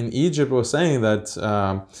in Egypt was saying that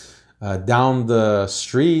down the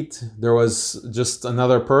street, there was just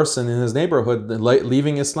another person in his neighborhood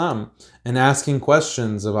leaving Islam and asking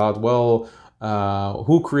questions about, well,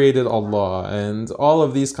 who created Allah, and all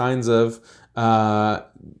of these kinds of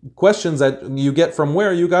questions that you get from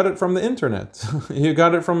where? You got it from the internet. You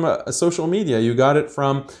got it from social media. You got it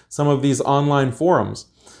from some of these online forums.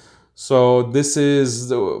 So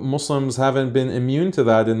Muslims haven't been immune to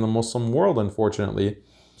that in the Muslim world, unfortunately.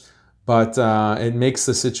 But it makes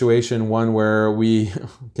the situation one where we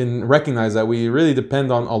can recognize that we really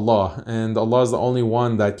depend on Allah, and Allah is the only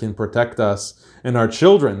one that can protect us and our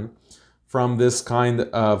children from this kind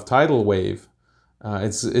of tidal wave.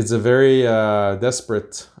 It's a very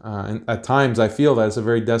desperate, and at times I feel that it's a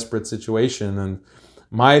very desperate situation. And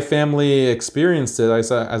my family experienced it,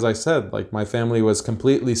 as I said, like my family was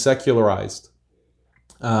completely secularized.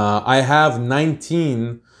 I have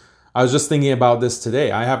 19, I was just thinking about this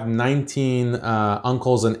today, I have 19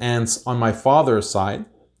 uncles and aunts on my father's side.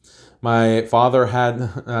 My father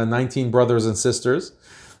had 19 brothers and sisters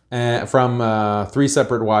from 3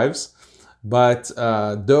 separate wives. But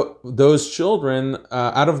those children,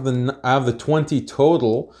 out of the 20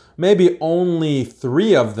 total, maybe only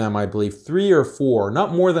 3 of them, I believe, 3 or 4,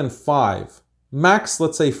 not more than 5, max,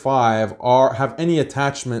 let's say 5, have any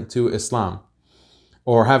attachment to Islam,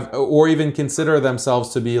 or even consider themselves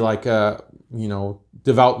to be like a, you know,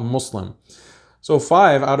 devout Muslim. So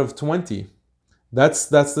 5 out of 20. That's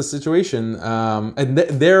the situation, and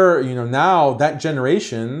they're, you know, now that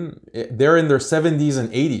generation, they're in their 70s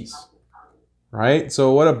and 80s. Right.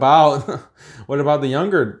 So what about the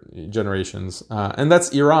younger generations? And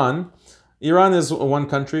that's Iran. Iran is one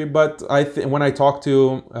country, but when I talk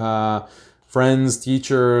to friends,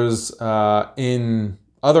 teachers in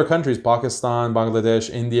other countries, Pakistan, Bangladesh,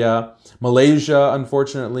 India, Malaysia,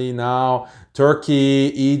 unfortunately now,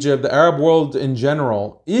 Turkey, Egypt, the Arab world in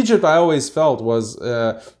general. Egypt, I always felt, was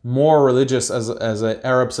more religious as an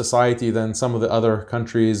Arab society than some of the other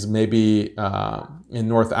countries, maybe in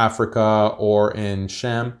North Africa or in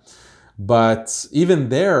Sham. But even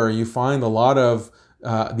there, you find a lot of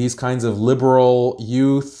these kinds of liberal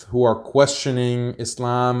youth who are questioning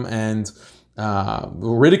Islam and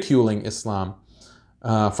ridiculing Islam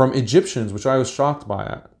from Egyptians, which I was shocked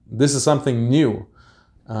by. This is something new.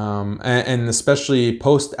 And especially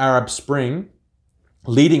post-Arab Spring,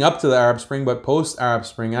 leading up to the Arab Spring, but post-Arab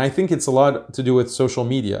Spring. I think it's a lot to do with social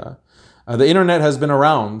media. The internet has been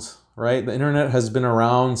around, right? The internet has been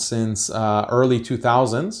around since early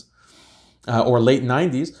 2000s or late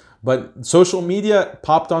 90s, but social media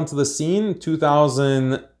popped onto the scene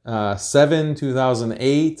 2007,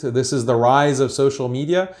 2008. This is the rise of social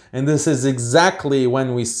media, and this is exactly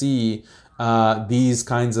when we see these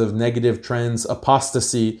kinds of negative trends,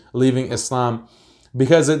 apostasy, leaving Islam,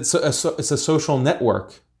 because it's a social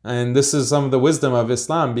network. And this is some of the wisdom of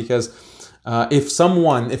Islam, because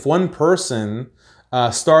if one person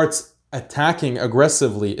starts attacking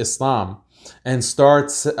aggressively Islam and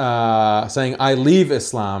starts saying, I leave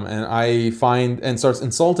Islam, and starts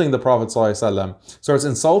insulting the Prophet ﷺ, starts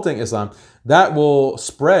insulting Islam, that will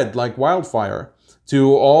spread like wildfire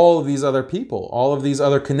to all of these other people, all of these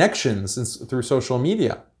other connections through social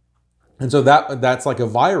media. And so that's like a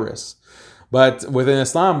virus. But within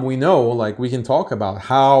Islam, we know, like, we can talk about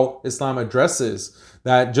how Islam addresses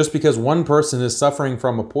that just because one person is suffering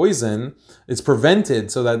from a poison, it's prevented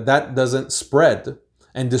so that doesn't spread.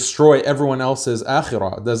 and destroy everyone else's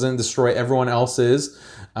akhirah, doesn't destroy everyone else's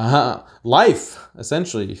life,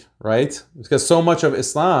 essentially, right? Because so much of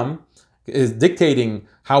Islam is dictating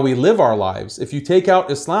how we live our lives. If you take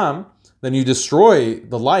out Islam, then you destroy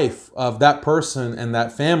the life of that person and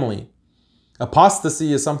that family.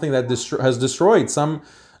 Apostasy is something that has destroyed some,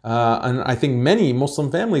 and I think many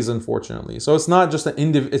Muslim families, unfortunately. So it's not just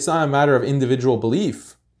it's not a matter of individual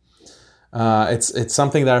belief. It's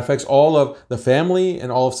something that affects all of the family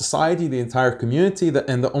and all of society, the entire community,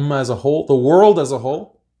 and the ummah as a whole, the world as a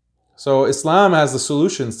whole. So Islam has the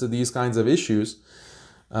solutions to these kinds of issues,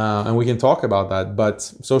 and we can talk about that. But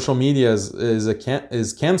social media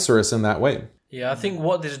is cancerous in that way. Yeah, I think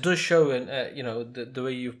what this does show, and the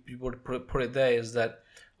way you would put it there, is that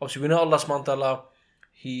obviously we know Allah subhanahu wa ta'ala,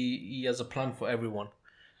 He has a plan for everyone,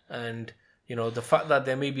 and the fact that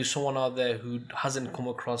there may be someone out there who hasn't come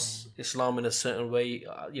across Islam in a certain way,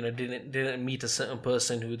 didn't meet a certain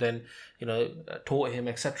person who then taught him,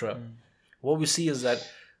 etc. What we see is that,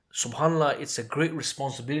 subhanallah, it's a great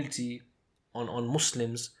responsibility on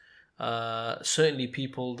Muslims, certainly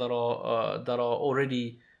people that are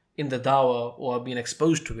already in the dawah or have been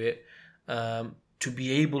exposed to it, to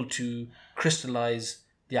be able to crystallize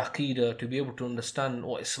the aqidah, to be able to understand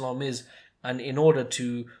what Islam is, and in order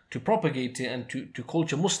to propagate it and to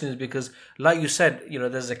culture Muslims, because like you said,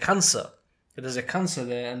 there's a cancer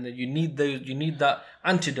there, and you need that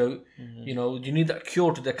antidote, you need that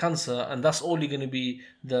cure to the cancer, and that's only going to be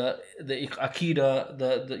the aqidah,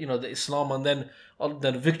 the Islam, and then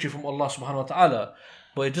the victory from Allah subhanahu wa ta'ala.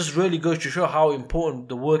 But it just really goes to show how important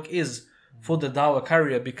the work is for the dawah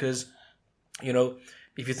carrier, because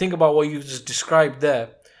if you think about what you've just described there,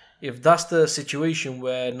 if that's the situation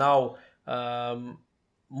where now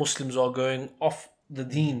Muslims are going off the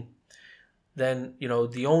deen, then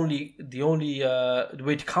the only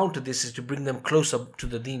way to counter this is to bring them closer to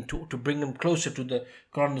the deen, to bring them closer to the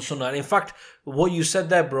Quran and Sunnah. And in fact, what you said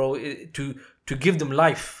there, bro, to give them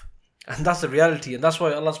life, and that's the reality. And that's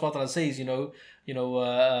why Allah subhanahu wa ta'ala says, oh,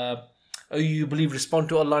 you believe, respond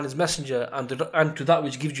to Allah and His Messenger, and to that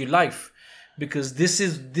which gives you life, because this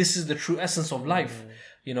is the true essence of life,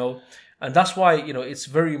 and that's why it's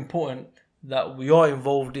very important that we are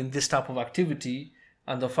involved in this type of activity,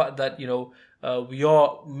 and the fact that we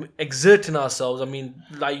are exerting ourselves. I mean,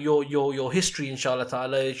 like your history, inshallah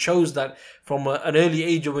ta'ala, it shows that from an early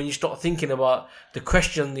age, when you start thinking about the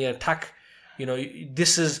question, the attack,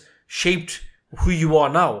 this has shaped who you are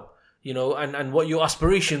now, and what your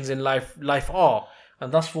aspirations in life are,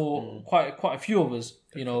 and that's for quite a few of us,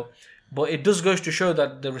 But it does goes to show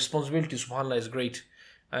that the responsibility, subhanAllah, is great.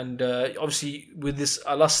 And obviously with this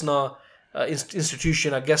Al-Asna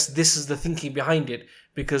institution, I guess this is the thinking behind it,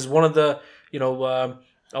 because one of the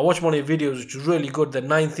I watched one of your videos which was really good, the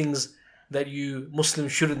 9 things that you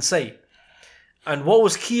Muslims shouldn't say. And what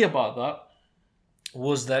was key about that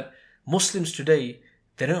was that Muslims today,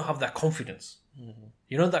 they don't have that confidence.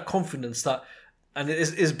 That confidence that, and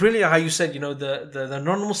it's brilliant how you said, the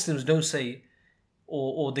non-Muslims don't say,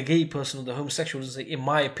 or the gay person or the homosexual doesn't say, in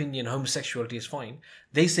my opinion, homosexuality is fine.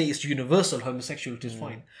 They say it's universal, homosexuality is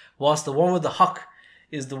fine. Whilst the one with the haqq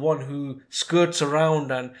is the one who skirts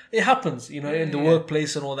around, and it happens, in the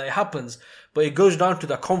workplace and all that, it happens. But it goes down to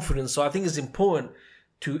that confidence. So I think it's important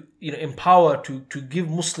to, empower, to give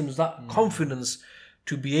Muslims that confidence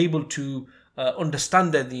to be able to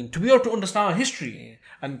understand their deen, to be able to understand our history.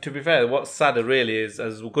 And to be fair, what's sadder really is,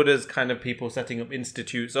 as good as kind of people setting up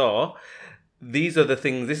institutes are, these are the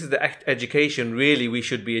things, this is the education really we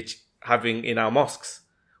should be having in our mosques.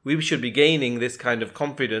 We should be gaining this kind of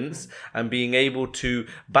confidence and being able to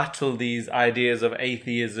battle these ideas of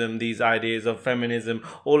atheism, these ideas of feminism,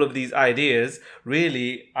 all of these ideas.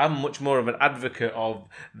 Really, I'm much more of an advocate of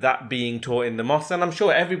that being taught in the mosque. And I'm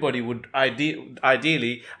sure everybody would,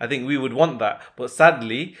 ideally, I think we would want that. But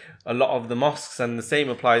sadly, a lot of the mosques, and the same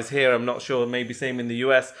applies here, I'm not sure, maybe same in the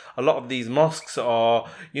US, a lot of these mosques are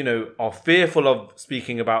fearful of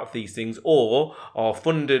speaking about these things, or are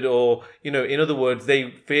funded, or, in other words,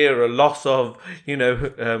 they fear a loss of,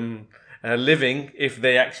 living if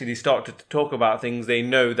they actually start to talk about things they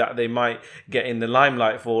know that they might get in the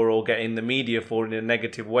limelight for, or get in the media for, in a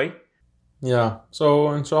negative way. Yeah,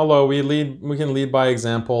 so inshallah we can lead by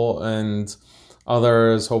example, and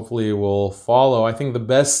others hopefully will follow. I think the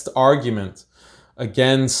best argument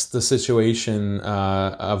against the situation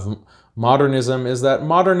of modernism is that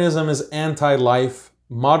modernism is anti-life.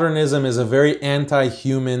 Modernism is a very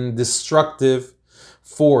anti-human, destructive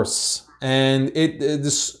force, and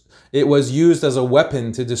it was used as a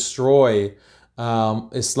weapon to destroy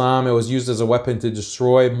Islam. It was used as a weapon to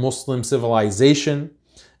destroy Muslim civilization,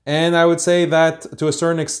 And I would say that to a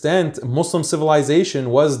certain extent, Muslim civilization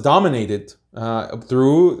was dominated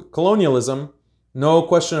through colonialism. No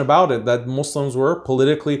question about it, that Muslims were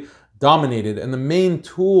politically dominated. And the main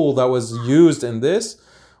tool that was used in this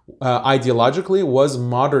ideologically was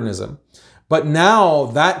modernism. But now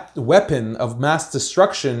that weapon of mass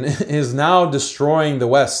destruction is now destroying the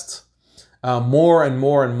West more and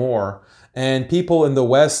more and more. And people in the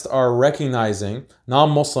West are recognizing,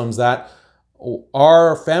 non-Muslims, that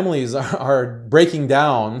our families are breaking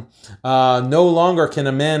down. No longer can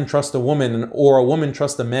a man trust a woman or a woman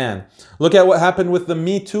trust a man. Look at what happened with the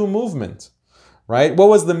Me Too movement, right? What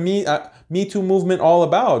was the Me Too movement all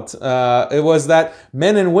about? It was that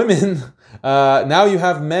men and women, now you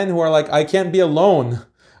have men who are like, I can't be alone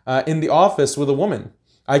in the office with a woman.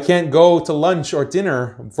 I can't go to lunch or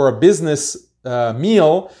dinner for a business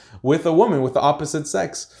meal with a woman with the opposite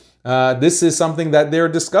sex. This is something that they're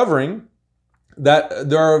discovering, that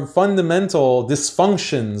there are fundamental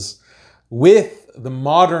dysfunctions with the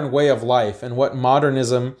modern way of life and what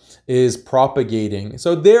modernism is propagating.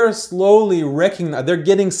 So they're slowly recognizing, they're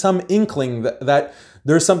getting some inkling that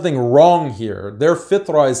there's something wrong here. Their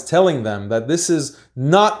fitrah is telling them that this is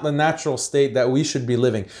not the natural state that we should be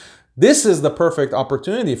living. This is the perfect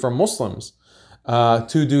opportunity for Muslims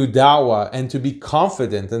to do da'wah and to be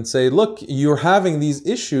confident and say, look, you're having these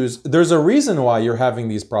issues. There's a reason why you're having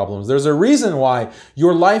these problems. There's a reason why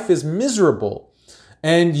your life is miserable.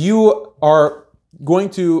 And you are going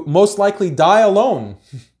to most likely die alone.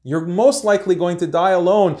 You're most likely going to die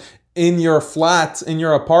alone in your flat, in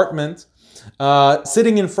your apartment,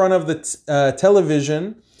 sitting in front of the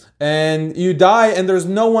television. And you die and there's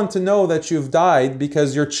no one to know that you've died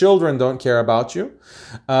because your children don't care about you.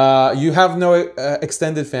 You have no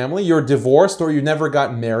extended family. You're divorced or you never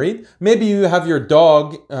got married. Maybe you have your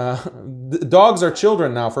dog. Dogs are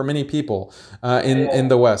children now for many people in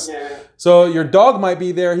the West. So your dog might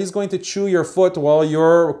be there. He's going to chew your foot while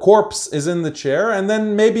your corpse is in the chair. And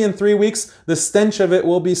then maybe in 3 weeks, the stench of it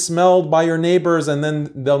will be smelled by your neighbors and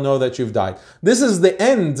then they'll know that you've died. This is the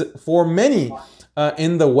end for many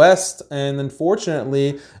in the West, and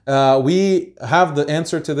unfortunately, we have the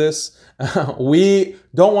answer to this. We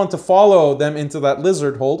don't want to follow them into that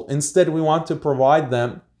lizard hole. Instead, we want to provide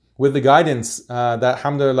them with the guidance that,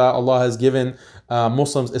 alhamdulillah, Allah has given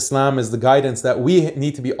Muslims. Islam is the guidance that we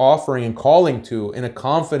need to be offering and calling to in a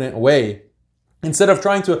confident way. Instead of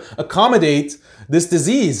trying to accommodate this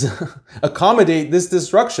disease, accommodate this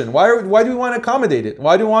destruction. Why do we want to accommodate it?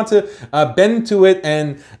 Why do we want to bend to it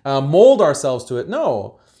and mold ourselves to it?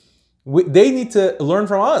 No, they need to learn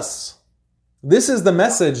from us. This is the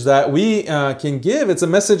message that we can give. It's a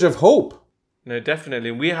message of hope. No,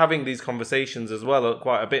 definitely. We're having these conversations as well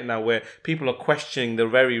quite a bit now where people are questioning the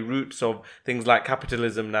very roots of things like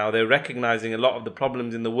capitalism now. They're recognizing a lot of the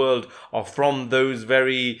problems in the world are from those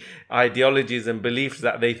very ideologies and beliefs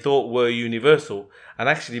that they thought were universal. And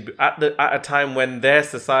actually, at a time when their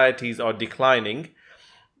societies are declining,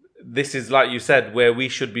 this is, like you said, where we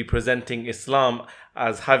should be presenting Islam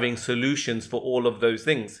as having solutions for all of those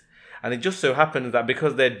things. And it just so happens that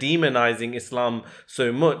because they're demonizing Islam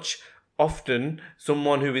so much, often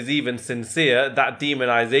someone who is even sincere, that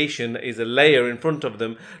demonization is a layer in front of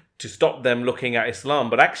them to stop them looking at Islam.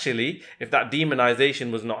 But actually, if that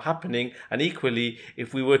demonization was not happening, and equally,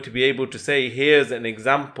 if we were to be able to say, here's an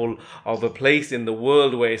example of a place in the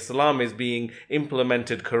world where Islam is being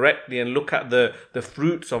implemented correctly, and look at the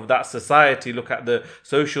fruits of that society, look at the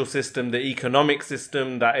social system, the economic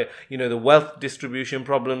system, that, the wealth distribution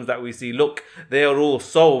problems that we see, look, they are all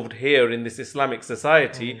solved here in this Islamic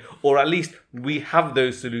society, or at least we have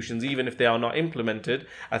those solutions, even if they are not implemented.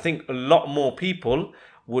 I think a lot more people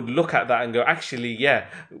would look at that and go, actually, yeah,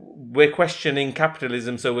 we're questioning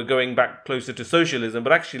capitalism, so we're going back closer to socialism.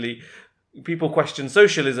 But actually, people questioned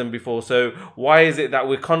socialism before, so why is it that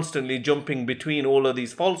we're constantly jumping between all of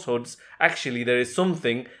these falsehoods? Actually, there is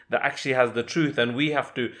something that actually has the truth, and we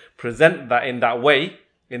have to present that in that way,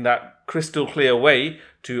 in that crystal clear way,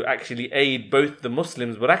 to actually aid both the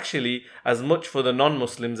Muslims, but actually as much for the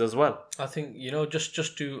non-Muslims as well. I think,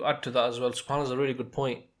 just to add to that as well, SubhanAllah is a really good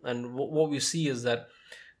point. And what we see is that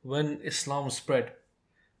when Islam spread,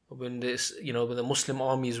 when when the Muslim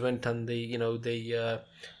armies went and they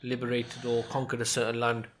liberated or conquered a certain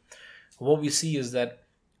land, what we see is that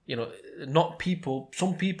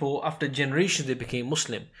some people after generations they became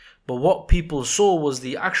Muslim, but what people saw was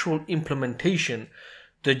the actual implementation,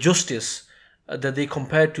 the justice that they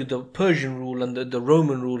compared to the Persian rule and the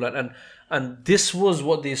Roman rule, and this was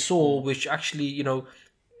what they saw, which actually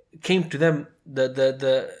came to them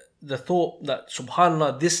the thought that,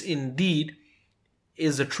 subhanallah, this indeed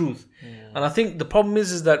is the truth. And I think the problem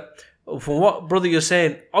is that from what brother you're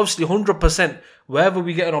saying, obviously 100%, wherever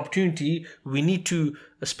we get an opportunity, we need to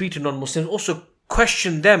speak to non-Muslims, also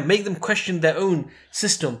question them, make them question their own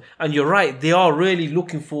system. And you're right, they are really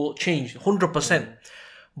looking for change, 100%.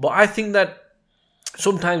 But I think that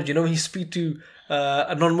sometimes, you speak to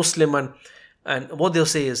a non-Muslim and what they'll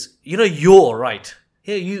say is, you're right.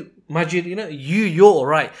 Here, you, Majid, you're all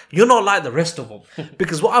right. You're not like the rest of them.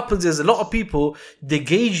 Because what happens is a lot of people, they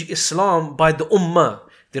gauge Islam by the ummah.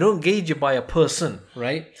 They don't gauge it by a person,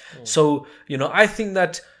 right? So, I think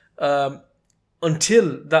that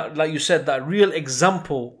until that, like you said, that real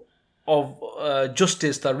example of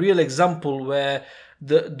justice, that real example where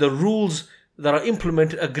the rules that are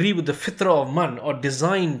implemented agree with the fitrah of man or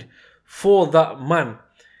designed for that man,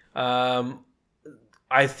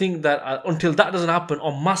 I think that until that doesn't happen,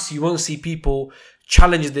 en masse, you won't see people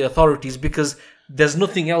challenge the authorities because there's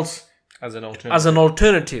nothing else as an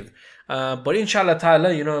alternative. But inshallah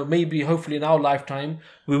ta'ala, maybe hopefully in our lifetime,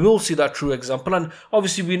 we will see that true example. And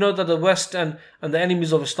obviously we know that the West and the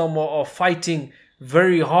enemies of Islam are fighting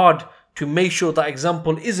very hard to make sure that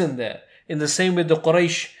example isn't there. In the same way the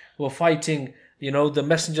Quraysh were fighting, the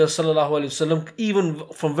Messenger sallallahu alaihi wasallam, even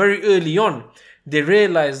from very early on, they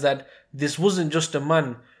realized that this wasn't just a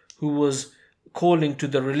man who was calling to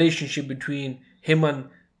the relationship between him and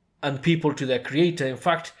people to their creator. In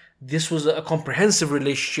fact, this was a comprehensive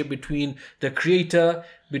relationship between the creator,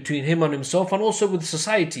 between him and himself, and also with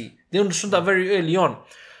society. They understood that very early on.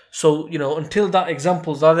 So, until that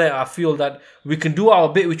examples are there, I feel that we can do our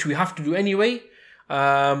bit, which we have to do anyway.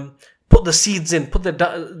 Put the seeds in, put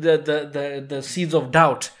the seeds of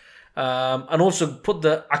doubt. And also put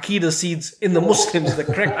the Aqidah seeds in the Muslims, the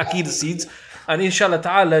correct Aqidah seeds, and inshallah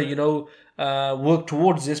ta'ala, work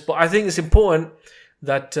towards this. But I think it's important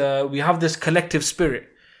that we have this collective spirit,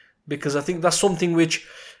 because I think that's something which,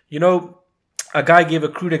 a guy gave a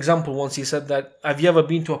crude example once. He said that, have you ever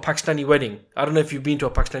been to a Pakistani wedding? I don't know if you've been to a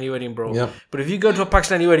Pakistani wedding, bro. Yeah. But if you go to a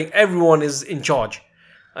Pakistani wedding, everyone is in charge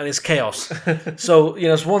and it's chaos. So,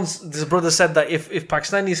 once this brother said that if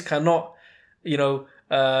Pakistanis cannot,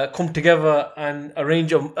 come together and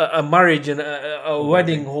arrange a marriage and a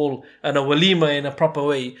wedding hall and a walima in a proper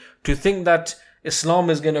way, to think that Islam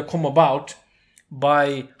is going to come about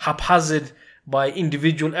by haphazard, by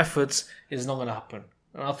individual efforts, is not going to happen.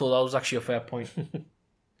 And I thought that was actually a fair point.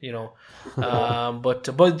 But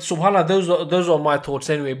subhanAllah, those are my thoughts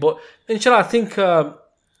anyway. But inshallah, I think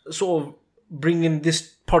sort of bringing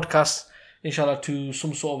this podcast, inshallah, to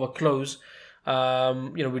some sort of a close.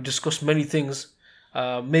 We discussed many things.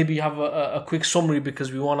 Maybe have a quick summary,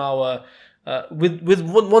 because we want our with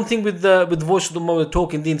one thing with the Voice of the Ummah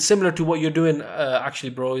Talking Deen, similar to what you're doing actually,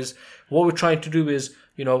 bro, is what we're trying to do is,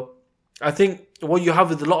 I think what you have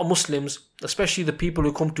with a lot of Muslims, especially the people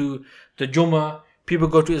who come to the Jummah, people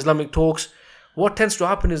go to Islamic talks, what tends to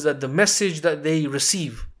happen is that the message that they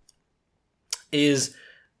receive is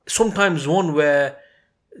sometimes one where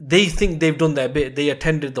they think they've done their bit. They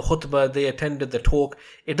attended the khutbah, they attended the talk.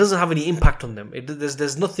 It doesn't have any impact on them.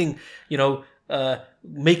 There's nothing,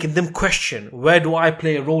 making them question, where do I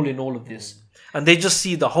play a role in all of this? And they just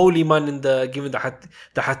see the holy man giving the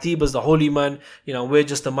Hatib as the holy man. We're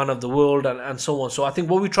just the man of the world, and so on. So I think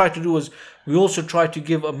what we try to do is we also try to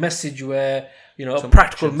give a message where, a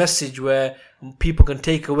practical message where people can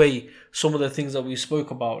take away some of the things that we spoke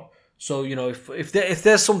about. So, if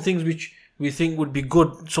there's some things which we think would be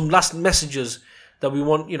good, some last messages that we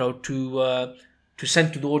want, to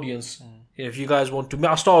send to the audience. If you guys want to,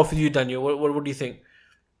 I'll start off with you, Daniel. What do you think?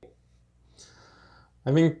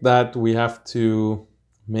 I think that we have to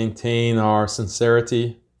maintain our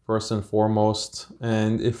sincerity first and foremost.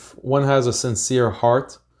 And if one has a sincere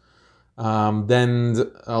heart,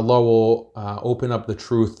 then Allah will open up the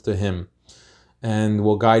truth to him and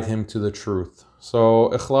will guide him to the truth. So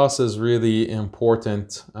ikhlas is really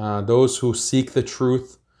important. Those who seek the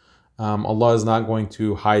truth, Allah is not going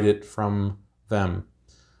to hide it from them.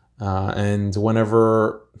 And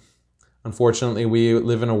whenever, unfortunately, we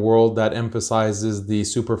live in a world that emphasizes the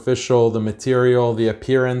superficial, the material, the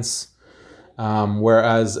appearance,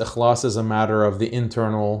 whereas ikhlas is a matter of the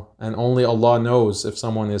internal, and only Allah knows if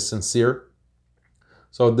someone is sincere.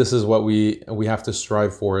 So this is what we have to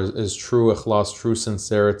strive for, is true ikhlas, true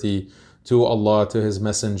sincerity to Allah, to His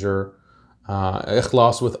Messenger,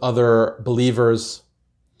 ikhlas with other believers.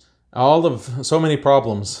 So many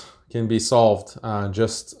problems can be solved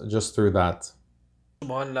just through that.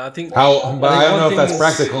 SubhanAllah, I think. But I don't know if that's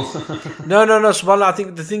practical. No, SubhanAllah, I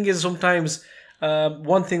think the thing is sometimes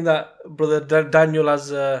one thing that Brother Daniel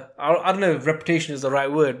has, I don't know if reputation is the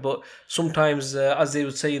right word, but sometimes, as they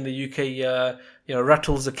would say in the UK,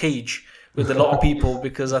 rattles the cage with a lot of people,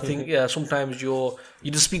 because I think sometimes you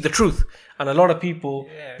just speak the truth, and a lot of people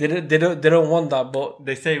they don't want that. But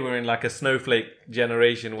they say we're in like a snowflake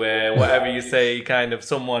generation where whatever you say, kind of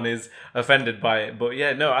someone is offended by it. But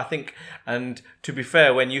I think, and to be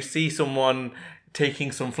fair, when you see someone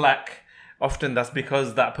taking some flack, often that's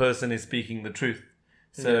because that person is speaking the truth.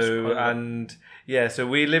 So so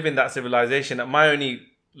we live in that civilization. My only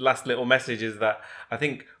last little message is that I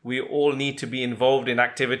think we all need to be involved in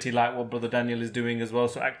activity like what Brother Daniel is doing as well.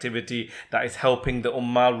 So activity that is helping the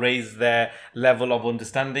Ummah raise their level of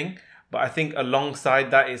understanding. But I think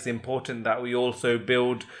alongside that, it's important that we also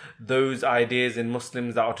build those ideas in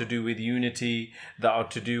Muslims that are to do with unity, that are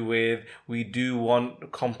to do with, we do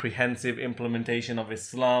want comprehensive implementation of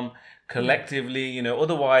Islam collectively,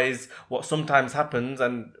 otherwise what sometimes happens,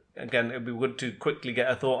 and again, it'd be good to quickly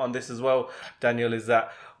get a thought on this as well, Daniel, is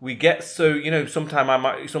that we get so,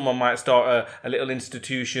 someone might start a little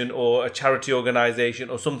institution or a charity organization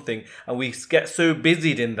or something, and we get so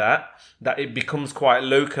busied in that it becomes quite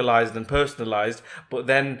localized and personalized. But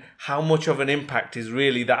then how much of an impact is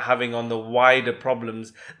really that having on the wider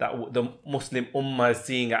problems that the Muslim Ummah is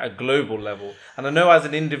seeing at a global level? And I know as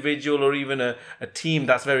an individual or even a team,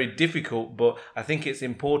 that's very difficult, but I think it's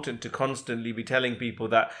important to constantly be telling people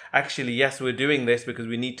that actually, yes, we're doing this because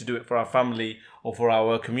we need to do it for our family or for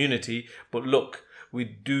our community, but look, we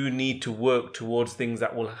do need to work towards things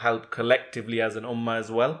that will help collectively as an ummah as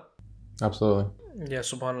well. Absolutely. Yeah,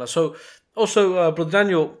 subhanAllah. So also, Brother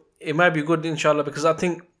Daniel, it might be good, inshallah, because I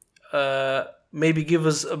think maybe give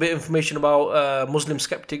us a bit of information about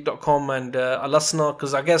muslimskeptic.com and Al-Asna,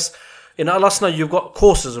 because I guess in Al-Asna you've got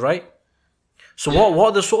courses, right? So what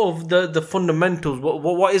are the sort of the fundamentals?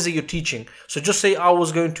 What is it you're teaching? So just say I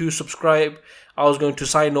was going to subscribe, I was going to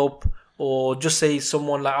sign up, or just say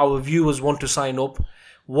someone like our viewers want to sign up.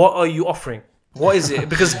 What are you offering? What is it?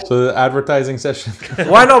 Because so the advertising session.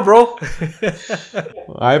 Why not, bro?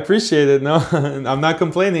 I appreciate it. No, I'm not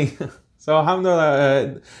complaining. So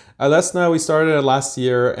alhamdulillah, Al-Asna, we started it last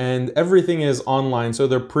year, and everything is online. So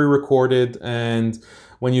they're pre-recorded, and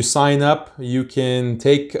when you sign up, you can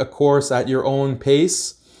take a course at your own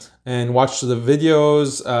pace and watch the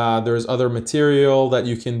videos. There's other material that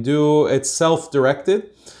you can do. It's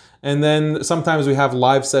self-directed. And then sometimes we have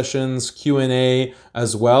live sessions, Q&A,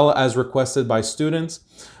 as well as requested by students.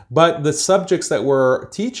 But the subjects that we're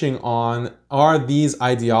teaching on are these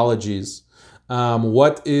ideologies.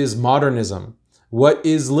 What is modernism? What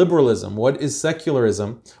is liberalism? What is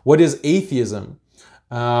secularism? What is atheism?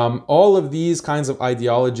 All of these kinds of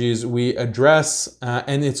ideologies we address,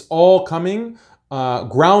 and it's all coming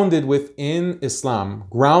grounded within Islam,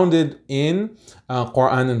 grounded in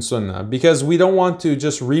Quran and Sunnah, because we don't want to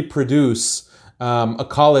just reproduce a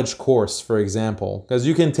college course, for example, because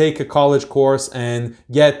you can take a college course and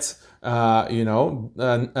get a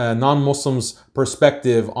non-Muslim's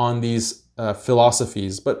perspective on these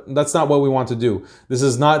philosophies, but that's not what we want to do. This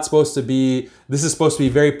is supposed to be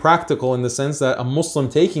very practical, in the sense that a Muslim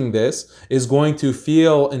taking this is going to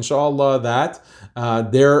feel, inshallah, that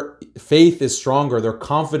their faith is stronger, their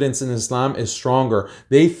confidence in Islam is stronger.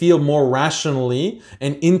 They feel more rationally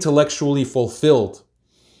and intellectually fulfilled,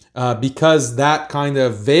 because that kind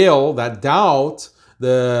of veil, that doubt,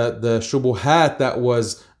 the shubuhat that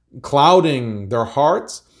was clouding their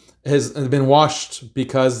hearts has been washed,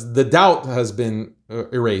 because the doubt has been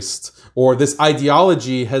erased, or this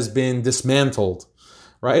ideology has been dismantled,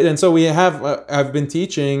 right? And so I've been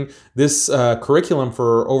teaching this curriculum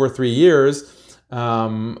for over 3 years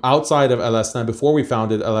outside of Al-Asna, before we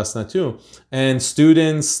founded Al-Asna too. And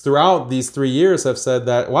students throughout these 3 years have said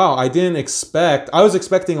that, wow, I was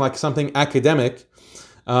expecting like something academic,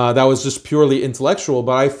 that was just purely intellectual,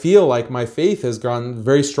 but I feel like my faith has gone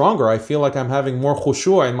very stronger. I feel like I'm having more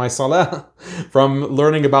khushu' in my salah from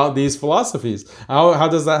learning about these philosophies. How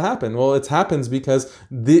does that happen? Well, it happens because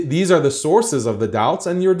these are the sources of the doubts,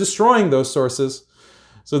 and you're destroying those sources.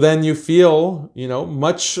 So then you feel,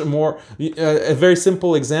 much more. A very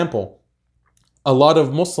simple example. A lot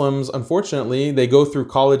of Muslims, unfortunately, they go through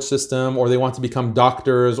college system, or they want to become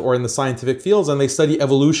doctors or in the scientific fields, and they study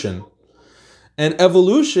evolution. And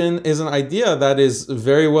evolution is an idea that is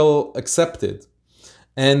very well accepted.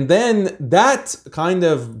 And then that kind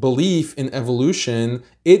of belief in evolution,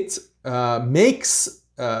 it makes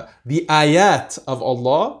the ayat of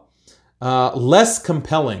Allah less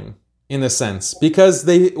compelling, in a sense, because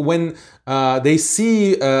when they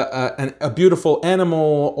see a beautiful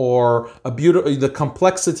animal, or the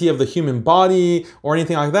complexity of the human body, or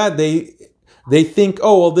anything like that, they think,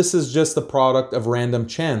 oh, well, this is just the product of random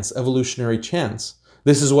chance, evolutionary chance.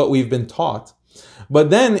 This is what we've been taught. But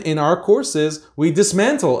then in our courses, we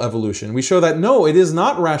dismantle evolution. We show that no, it is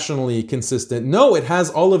not rationally consistent. No, it has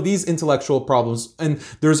all of these intellectual problems. And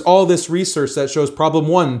there's all this research that shows problem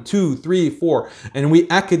 1, 2, 3, 4. And we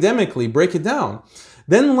academically break it down.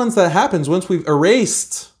 Then once that happens, once we've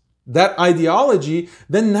erased that ideology,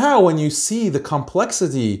 then now when you see the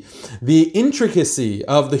complexity, the intricacy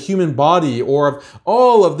of the human body or of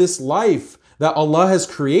all of this life that Allah has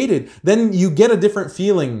created, then you get a different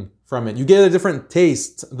feeling from it. You get a different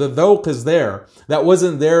taste. The dhawq is there. That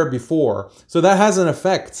wasn't there before. So that has an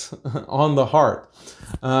effect on the heart.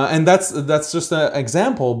 And that's just an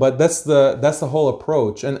example, but that's the whole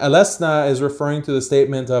approach. And alasna is referring to the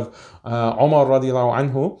statement of Umar radiallahu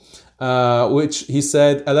anhu, which he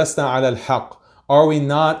said, alasna ala al-haq. Are we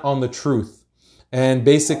not on the truth? And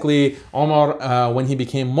basically, Umar, when he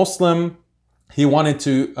became Muslim, he wanted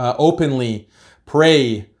to openly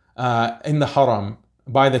pray in the haram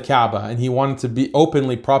by the Kaaba, and he wanted to be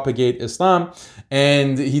openly propagate Islam,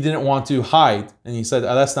 and he didn't want to hide. And he said,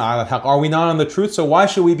 alasna ala al-haq. Are we not on the truth? So why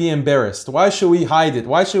should we be embarrassed? Why should we hide it?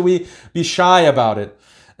 Why should we be shy about it?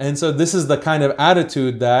 And so this is the kind of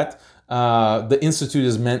attitude that the Institute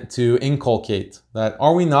is meant to inculcate. That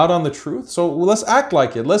are we not on the truth? So let's act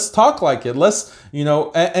like it. Let's talk like it. Let's,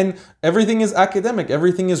 and everything is academic.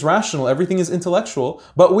 Everything is rational. Everything is intellectual.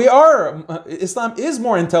 But Islam is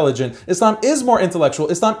more intelligent. Islam is more intellectual.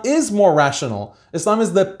 Islam is more rational. Islam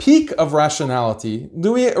is the peak of rationality.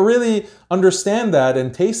 Do we really understand that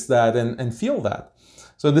and taste that and feel that?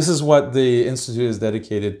 So this is what the Institute is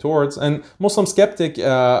dedicated towards. And Muslim Skeptic,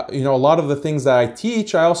 a lot of the things that I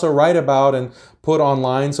teach, I also write about and put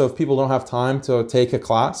online. So if people don't have time to take a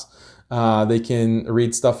class, they can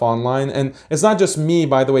read stuff online. And it's not just me,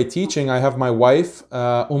 by the way, teaching. I have my wife,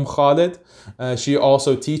 Khalid. She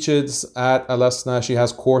also teaches at Alasna. She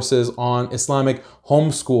has courses on Islamic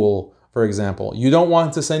homeschool, for example. You don't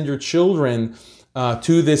want to send your children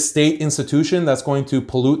to this state institution that's going to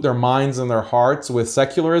pollute their minds and their hearts with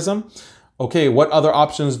secularism. Okay, what other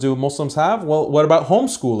options do Muslims have? Well, what about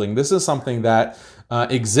homeschooling? This is something that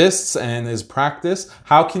exists and is practiced.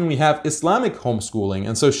 How can we have Islamic homeschooling?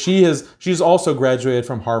 And so she's also graduated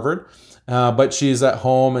from Harvard, but she's at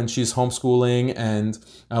home and she's homeschooling, and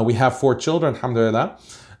we have 4 children, alhamdulillah.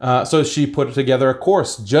 So she put together a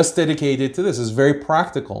course just dedicated to this. It's very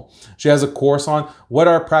practical. She has a course on what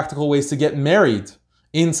are practical ways to get married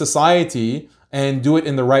in society and do it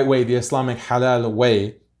in the right way, the Islamic halal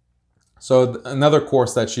way. So another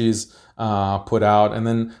course that she's put out. And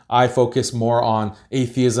then I focus more on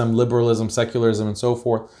atheism, liberalism, secularism, and so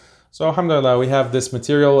forth. So alhamdulillah, we have this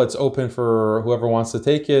material. It's open for whoever wants to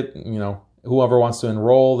take it. Whoever wants to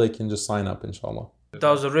enroll, they can just sign up, inshallah. That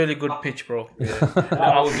was a really good pitch, bro. Yeah.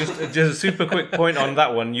 I was just a super quick point on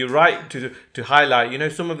that one. You're right to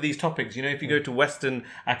highlight, some of these topics. If you go to Western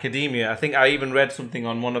academia, I think I even read something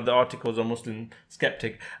on one of the articles on Muslim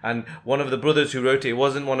Skeptic, and one of the brothers who wrote it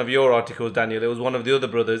wasn't one of your articles, Daniel. It was one of the other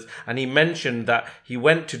brothers, and he mentioned that he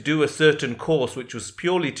went to do a certain course which was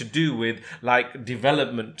purely to do with like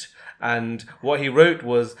development. And what he wrote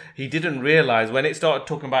was he didn't realize when it started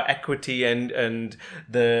talking about equity and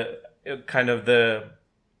the kind of the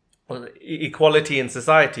equality in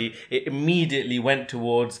society, it immediately went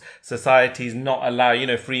towards societies not allow,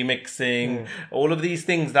 free mixing, all of these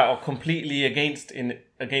things that are completely against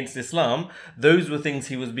Islam. Those were things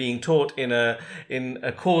he was being taught in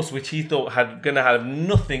a course which he thought had gonna have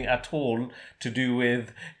nothing at all to do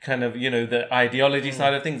with kind of the ideology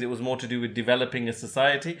side of things. It was more to do with developing a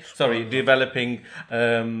society. Developing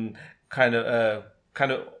kind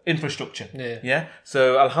of infrastructure. Yeah.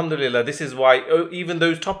 So alhamdulillah, this is why even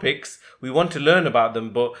those topics, we want to learn about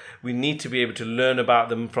them, but we need to be able to learn about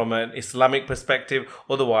them from an Islamic perspective.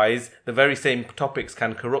 Otherwise, the very same topics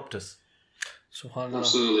can corrupt us. Subhanallah.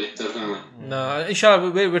 Absolutely, definitely. No, inshallah,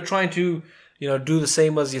 we're trying to do the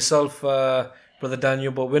same as yourself, Brother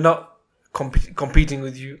Daniel, but we're not competing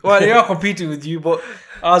with you. Well, they are competing with you, but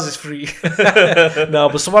ours is free. No,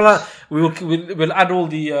 but subhanallah, we'll add all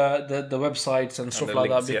the websites and stuff like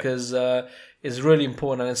links, that, because it's really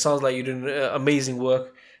important, and it sounds like you're doing amazing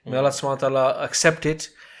work. May Allah subhanahu wa ta'ala accept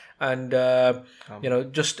it. And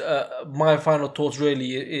just my final thoughts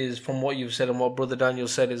really is from what you've said and what Brother Daniel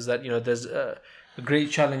said, is that there's a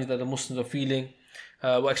great challenge that the Muslims are feeling,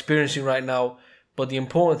 we're experiencing right now. But the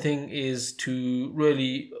important thing is to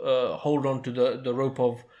really hold on to the rope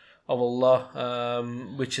of Allah,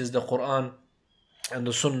 which is the Quran and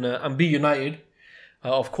the Sunnah, and be united,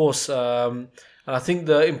 of course. And I think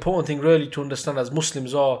the important thing really to understand as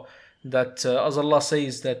Muslims are that, as Allah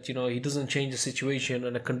says, that He doesn't change the situation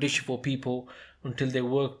and a condition for people until they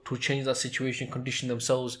work to change that situation, condition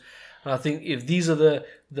themselves. And I think if these are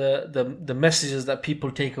the messages that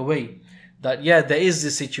people take away, that yeah, there is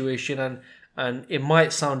this situation, and it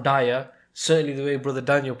might sound dire, certainly the way Brother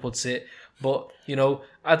Daniel puts it, but you know,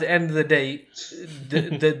 at the end of the day,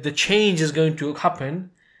 the change is going to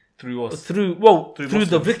happen through us. through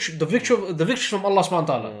the victory from Allah subhanahu wa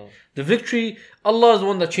ta'ala. The victory, Allah is the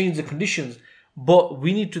one that changed the conditions. But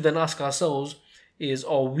we need to then ask ourselves,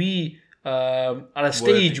 are we at a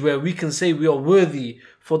stage where we can say we are worthy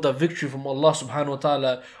for the victory from Allah subhanahu wa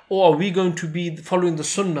ta'ala, or are we going to be following the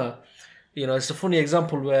sunnah? You know, it's a funny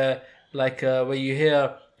example where where you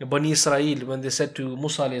hear Bani Israel when they said to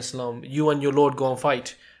Musa alayhi salam, you and your Lord go and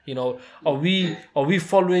fight. You know, are we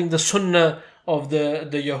following the sunnah of the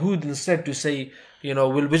Yahud instead to say, you know,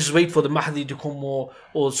 we'll just wait for the Mahdi to come,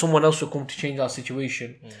 or someone else will come to change our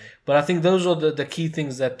situation. But I think those are the key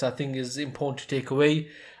things that I think is important to take away.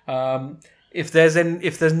 If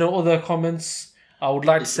there's no other comments, I would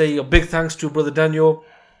like to say a big thanks to Brother Daniel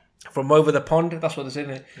from over the pond. That's what they're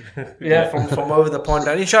saying. Yeah, from over the pond.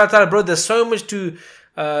 And inshallah, bro, there's so much to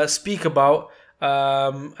speak about.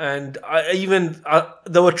 And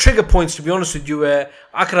there were trigger points, to be honest with you, where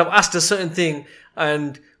I could have asked a certain thing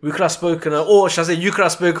and we could have spoken, or shall I say, you could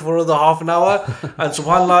have spoken for another half an hour. And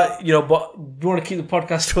subhanAllah, you know, but we want to keep the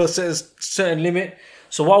podcast to a certain limit.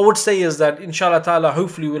 So what I would say is that inshallah ta'ala,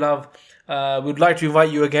 hopefully we'll have, we'd like to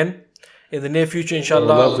invite you again in the near future,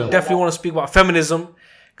 inshallah. Definitely want to speak about feminism,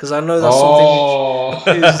 because I know that's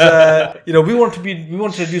something which is, you know, we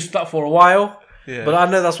wanted to do that for a while. Yeah. But I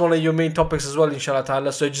know that's one of your main topics as well, inshallah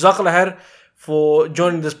ta'ala. So Jazakallah khair for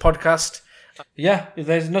joining this podcast. Yeah, if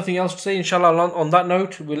there's nothing else to say, inshallah, on that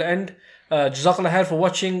note, we'll end. Jazakallah khair for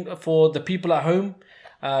watching. For the people at home,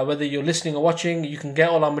 whether you're listening or watching, you can get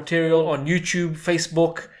all our material on YouTube,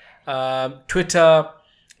 Facebook, Twitter,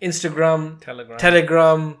 Instagram,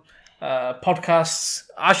 Telegram, podcasts.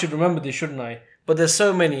 I should remember this, shouldn't I? But there's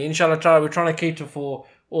so many. Inshallah ta'ala, we're trying to cater for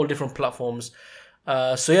all different platforms.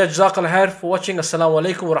 So yeah, Jazakallah khair for watching. Assalamu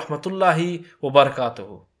alaikum wa rahmatullahi wa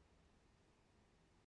barakatuhu.